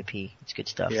whole IP. It's good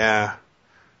stuff. Yeah.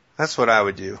 That's what I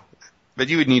would do. But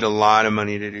you would need a lot of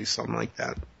money to do something like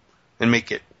that. And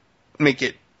make it,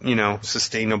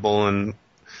 sustainable and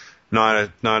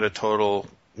not a total,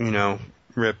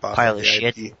 rip off Pile of of the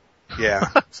shit. IP. Yeah,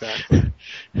 exactly.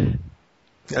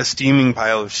 A steaming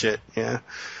pile of shit, yeah.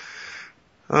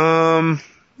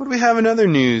 What do we have in other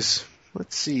news?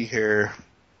 Let's see here.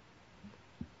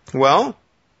 Well,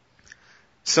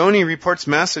 Sony reports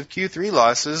massive Q3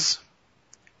 losses.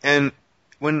 And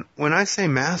when I say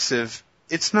massive,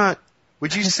 it's not,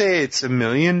 would you say it's $1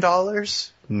 million?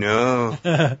 No.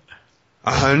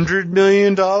 $100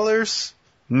 million?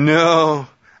 No.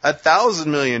 $1,000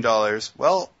 million.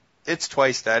 Well, it's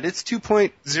twice that. It's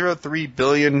 $2.03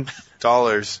 billion.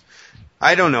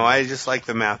 I don't know. I just like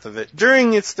the math of it.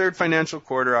 During its third financial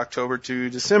quarter, October to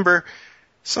December,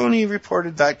 Sony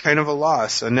reported that kind of a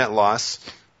loss, a net loss.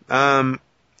 How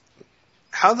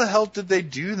the hell did they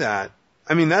do that?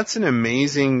 I mean, that's an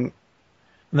amazing...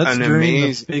 And that's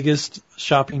during the biggest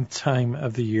shopping time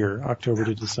of the year, October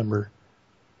to December.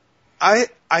 I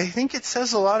think it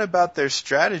says a lot about their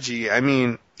strategy. I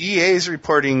mean, EA is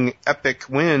reporting epic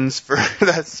wins for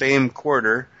that same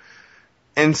quarter,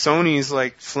 and Sony's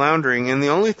like floundering. And the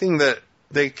only thing that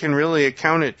they can really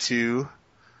account it to,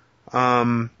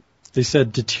 they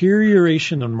said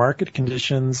deterioration in market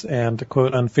conditions and,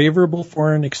 quote, unfavorable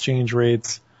foreign exchange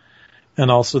rates,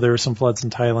 and also there were some floods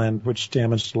in Thailand, which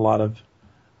damaged a lot of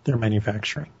their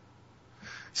manufacturing.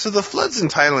 So the floods in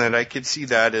Thailand, I could see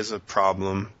that as a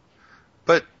problem.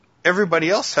 But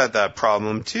everybody else had that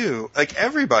problem too. Like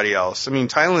everybody else. I mean,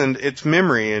 Thailand, it's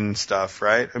memory and stuff,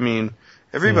 right? I mean,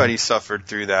 everybody suffered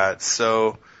through that.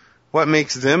 So what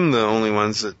makes them the only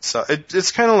ones that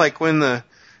it's kind of like when the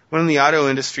auto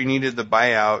industry needed the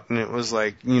buyout, and it was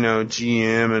like,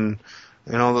 GM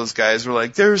and all those guys were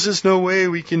like, there's just no way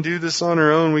we can do this on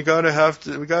our own. We gotta have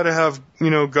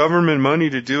government money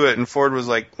to do it. And Ford was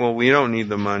like, well, we don't need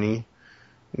the money.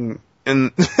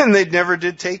 And they never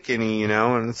did take any,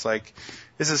 and it's like,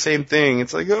 it's the same thing.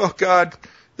 It's like, oh God,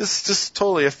 this just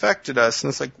totally affected us. And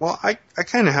it's like, well, I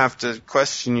kind of have to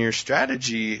question your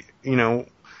strategy.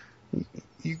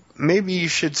 Maybe you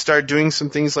should start doing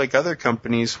some things like other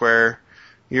companies where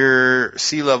your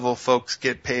C-level folks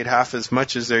get paid half as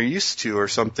much as they're used to or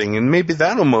something. And maybe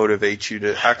that'll motivate you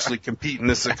to actually compete in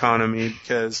this economy,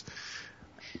 because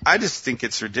I just think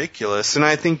it's ridiculous. And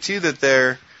I think too that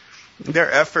their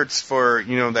efforts for,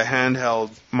 the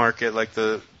handheld market, like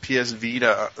the PS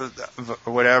Vita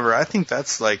or whatever, I think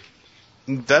that's not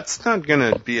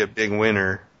going to be a big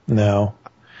winner. No.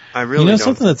 I really don't.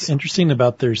 Something that's interesting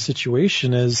about their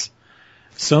situation is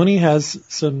Sony has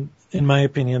some, in my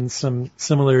opinion, some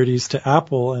similarities to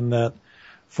Apple in that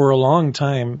for a long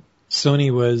time, Sony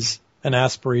was an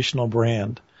aspirational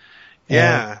brand.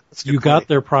 Yeah. You got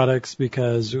their products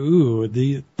because,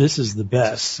 this is the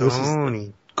best.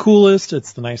 Sony. Coolest,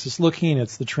 it's the nicest looking,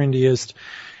 it's the trendiest.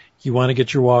 You want to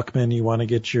get your Walkman, you want to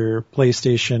get your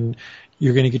PlayStation,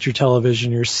 you're going to get your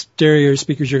television, your stereo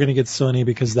speakers, you're going to get Sony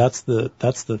because that's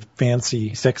the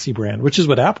fancy, sexy brand, which is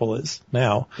what Apple is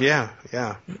now. Yeah.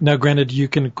 Now, granted, you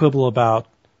can quibble about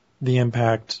the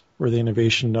impact or the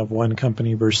innovation of one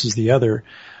company versus the other,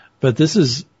 but this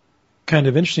is kind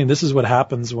of interesting. This is what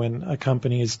happens when a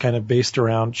company is kind of based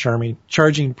around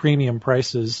charging premium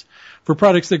prices for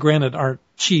products that, granted, aren't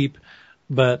cheap,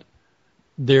 but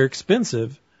they're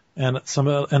expensive, and some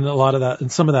of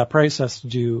that price has to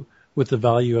do with the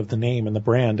value of the name and the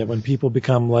brand. And when people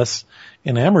become less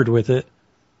enamored with it,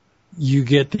 you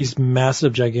get these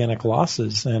massive, gigantic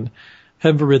losses. And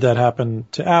heaven forbid that happen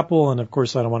to Apple. And of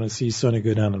course, I don't want to see Sony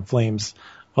go down in flames.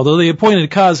 Although they appointed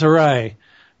Kaz Hirai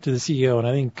to the CEO, and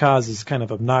I think Kaz is kind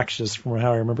of obnoxious from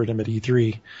how I remembered him at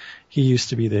E3. He used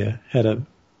to be the head of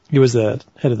the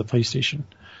PlayStation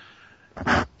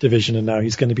division, and now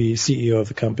he's going to be CEO of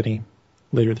the company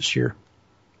later this year.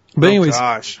 But anyways,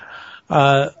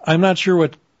 I'm not sure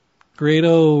what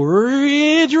Grado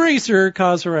Ridge Racer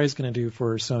Kaz Hirai is going to do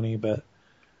for Sony, but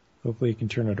hopefully he can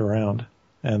turn it around.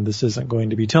 And this isn't going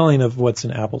to be telling of what's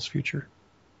in Apple's future.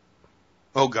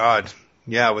 Oh God.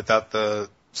 Yeah, without the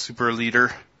super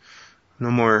leader. No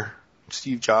more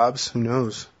Steve Jobs. Who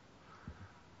knows?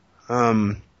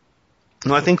 Well,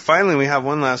 I think finally we have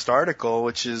one last article,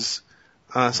 which is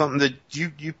something that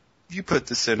you put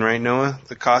this in, right, Noah?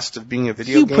 The cost of being a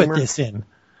video gamer. You put this in.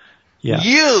 Yeah.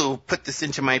 You put this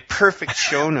into my perfect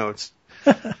show notes.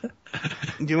 Do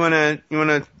you wanna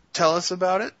tell us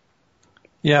about it?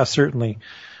 Yeah, certainly.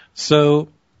 So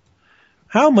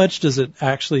how much does it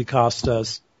actually cost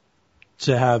us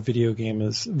to have video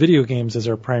games as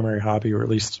our primary hobby, or at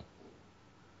least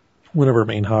one of our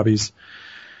main hobbies?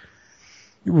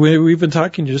 We've been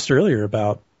talking just earlier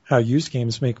about how used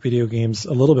games make video games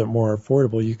a little bit more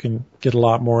affordable. You can get a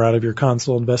lot more out of your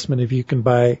console investment if you can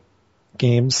buy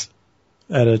games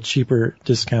at a cheaper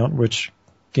discount, which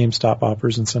GameStop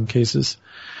offers in some cases.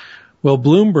 Well,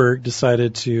 Bloomberg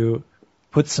decided to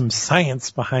put some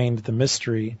science behind the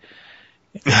mystery.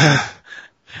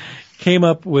 Came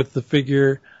up with the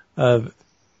figure of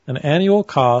an annual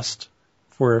cost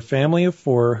for a family of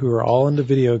 4 who are all into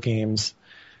video games.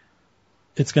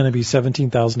 It's going to be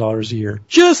 $17,000 a year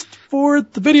just for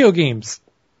the video games.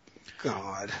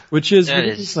 God. Which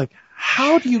is like,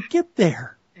 how do you get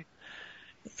there?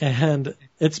 And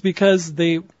it's because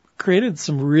they created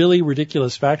some really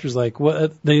ridiculous factors. Like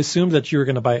they assumed that you were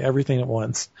going to buy everything at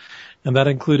once. And that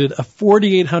included a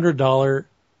 $4,800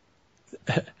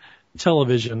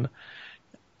 television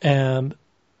and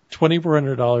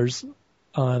 $2,400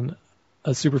 on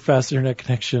a super fast internet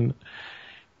connection.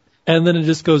 And then it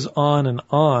just goes on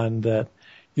that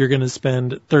you're going to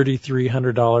spend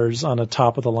 $3,300 on a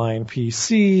top of the line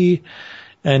PC,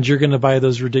 and you're going to buy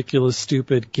those ridiculous,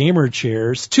 stupid gamer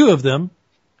chairs, 2 of them.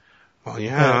 Well,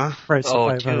 yeah. Price of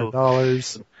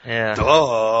 $500. Yeah.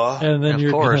 Duh. And then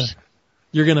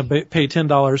you're going to pay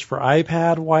 $10 for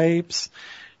iPad wipes,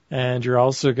 and you're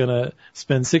also going to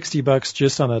spend $60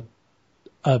 just on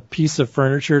a piece of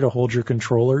furniture to hold your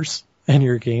controllers and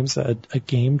your games, a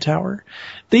game tower.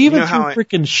 They even threw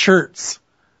freaking shirts.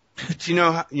 Do you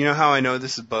know how I know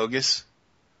this is bogus?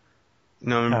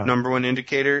 Number one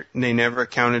indicator, they never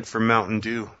accounted for Mountain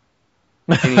Dew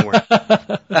anywhere.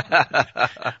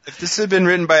 If this had been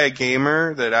written by a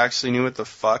gamer that actually knew what the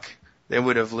fuck, they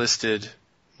would have listed,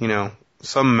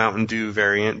 some Mountain Dew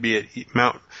variant, be it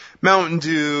Mountain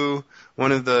Dew,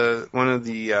 one of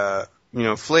the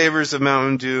flavors of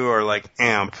Mountain Dew, or like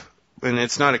Amp, and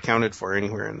it's not accounted for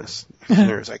anywhere in this, as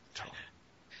near as I can tell.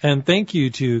 And thank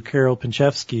you to Carol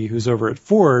Pinchevsky, who's over at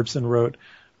Forbes and wrote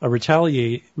a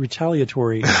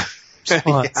retaliatory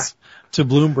response to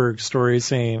Bloomberg's story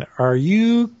saying, "Are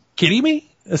you kidding me?"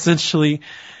 essentially,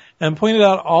 and pointed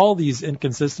out all these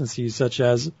inconsistencies, such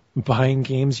as buying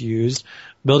games used,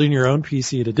 building your own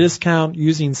PC at a discount,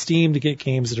 using Steam to get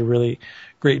games at a really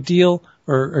great deal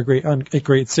or at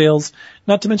great sales,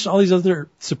 not to mention all these other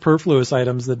superfluous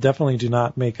items that definitely do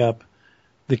not make up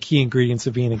the key ingredients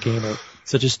of being a gamer,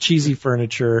 such as cheesy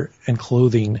furniture and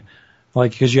clothing,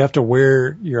 because you have to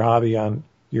wear your hobby on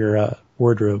your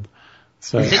wardrobe.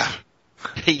 So yeah.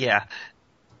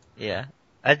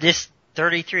 This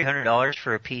 $3,300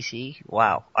 for a PC.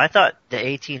 Wow, I thought the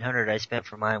 $1,800 I spent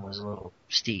for mine was a little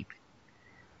steep.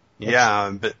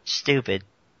 But stupid.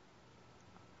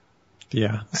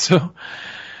 Yeah. So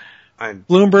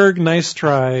Bloomberg, nice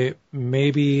try.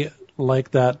 Maybe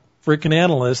like that freaking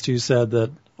analyst who said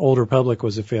that Old Republic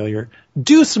was a failure.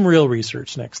 Do some real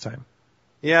research next time.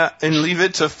 Yeah, and leave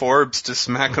it to Forbes to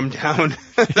smack them down.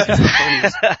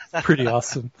 Pretty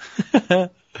awesome. I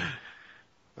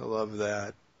love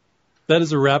that. That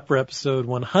is a wrap for episode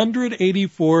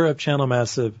 184 of Channel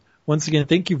Massive. Once again,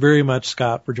 thank you very much,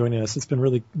 Scott, for joining us. It's been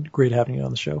really great having you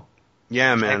on the show.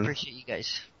 Yeah, man. I appreciate you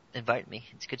guys inviting me.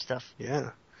 It's good stuff. Yeah.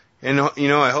 And,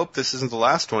 I hope this isn't the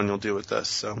last one you'll do with us.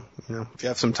 So, if you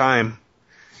have some time,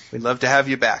 we'd love to have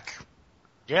you back.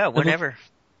 Yeah, whenever.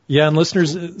 Yeah, and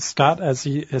listeners, Scott, as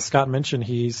Scott mentioned,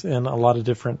 he's in a lot of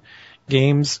different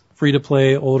games, free to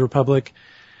play, Old Republic.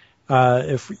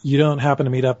 If you don't happen to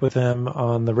meet up with him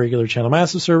on the regular Channel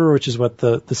Massive server, which is what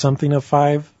the something of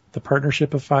 5, the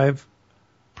partnership of 5,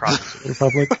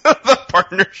 Republic. The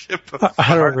partnership of 5.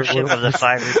 Partnership of the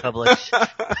 5 republics.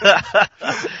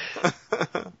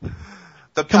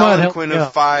 The palanquin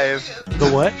of 5.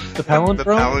 The what? The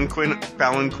palanquin? The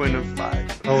palanquin of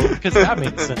 5. Oh, because that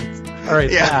makes sense. All right.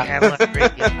 Yeah.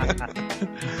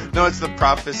 No, it's the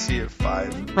prophecy of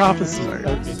 5. Prophecy. Sorry.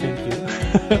 Okay, thank you.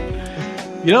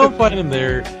 You don't find him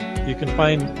there. You can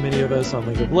find many of us on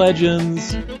League of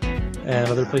Legends and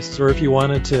other places. Or if you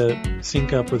wanted to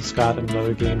sync up with Scott in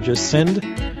another game, just send us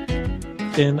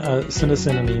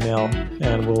in an email,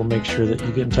 and we'll make sure that you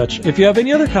get in touch. If you have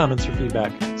any other comments or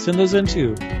feedback, send those in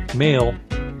to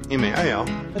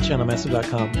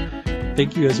mail@channelmassive.com.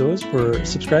 Thank you, as always, for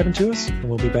subscribing to us, and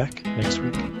we'll be back next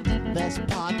week. Best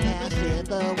podcast in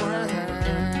the world.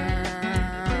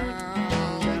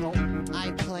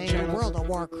 I played World of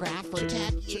Warcraft for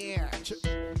 10 years.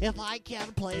 If I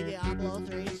can't play Diablo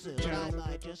 3 soon, I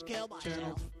might just kill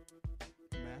myself.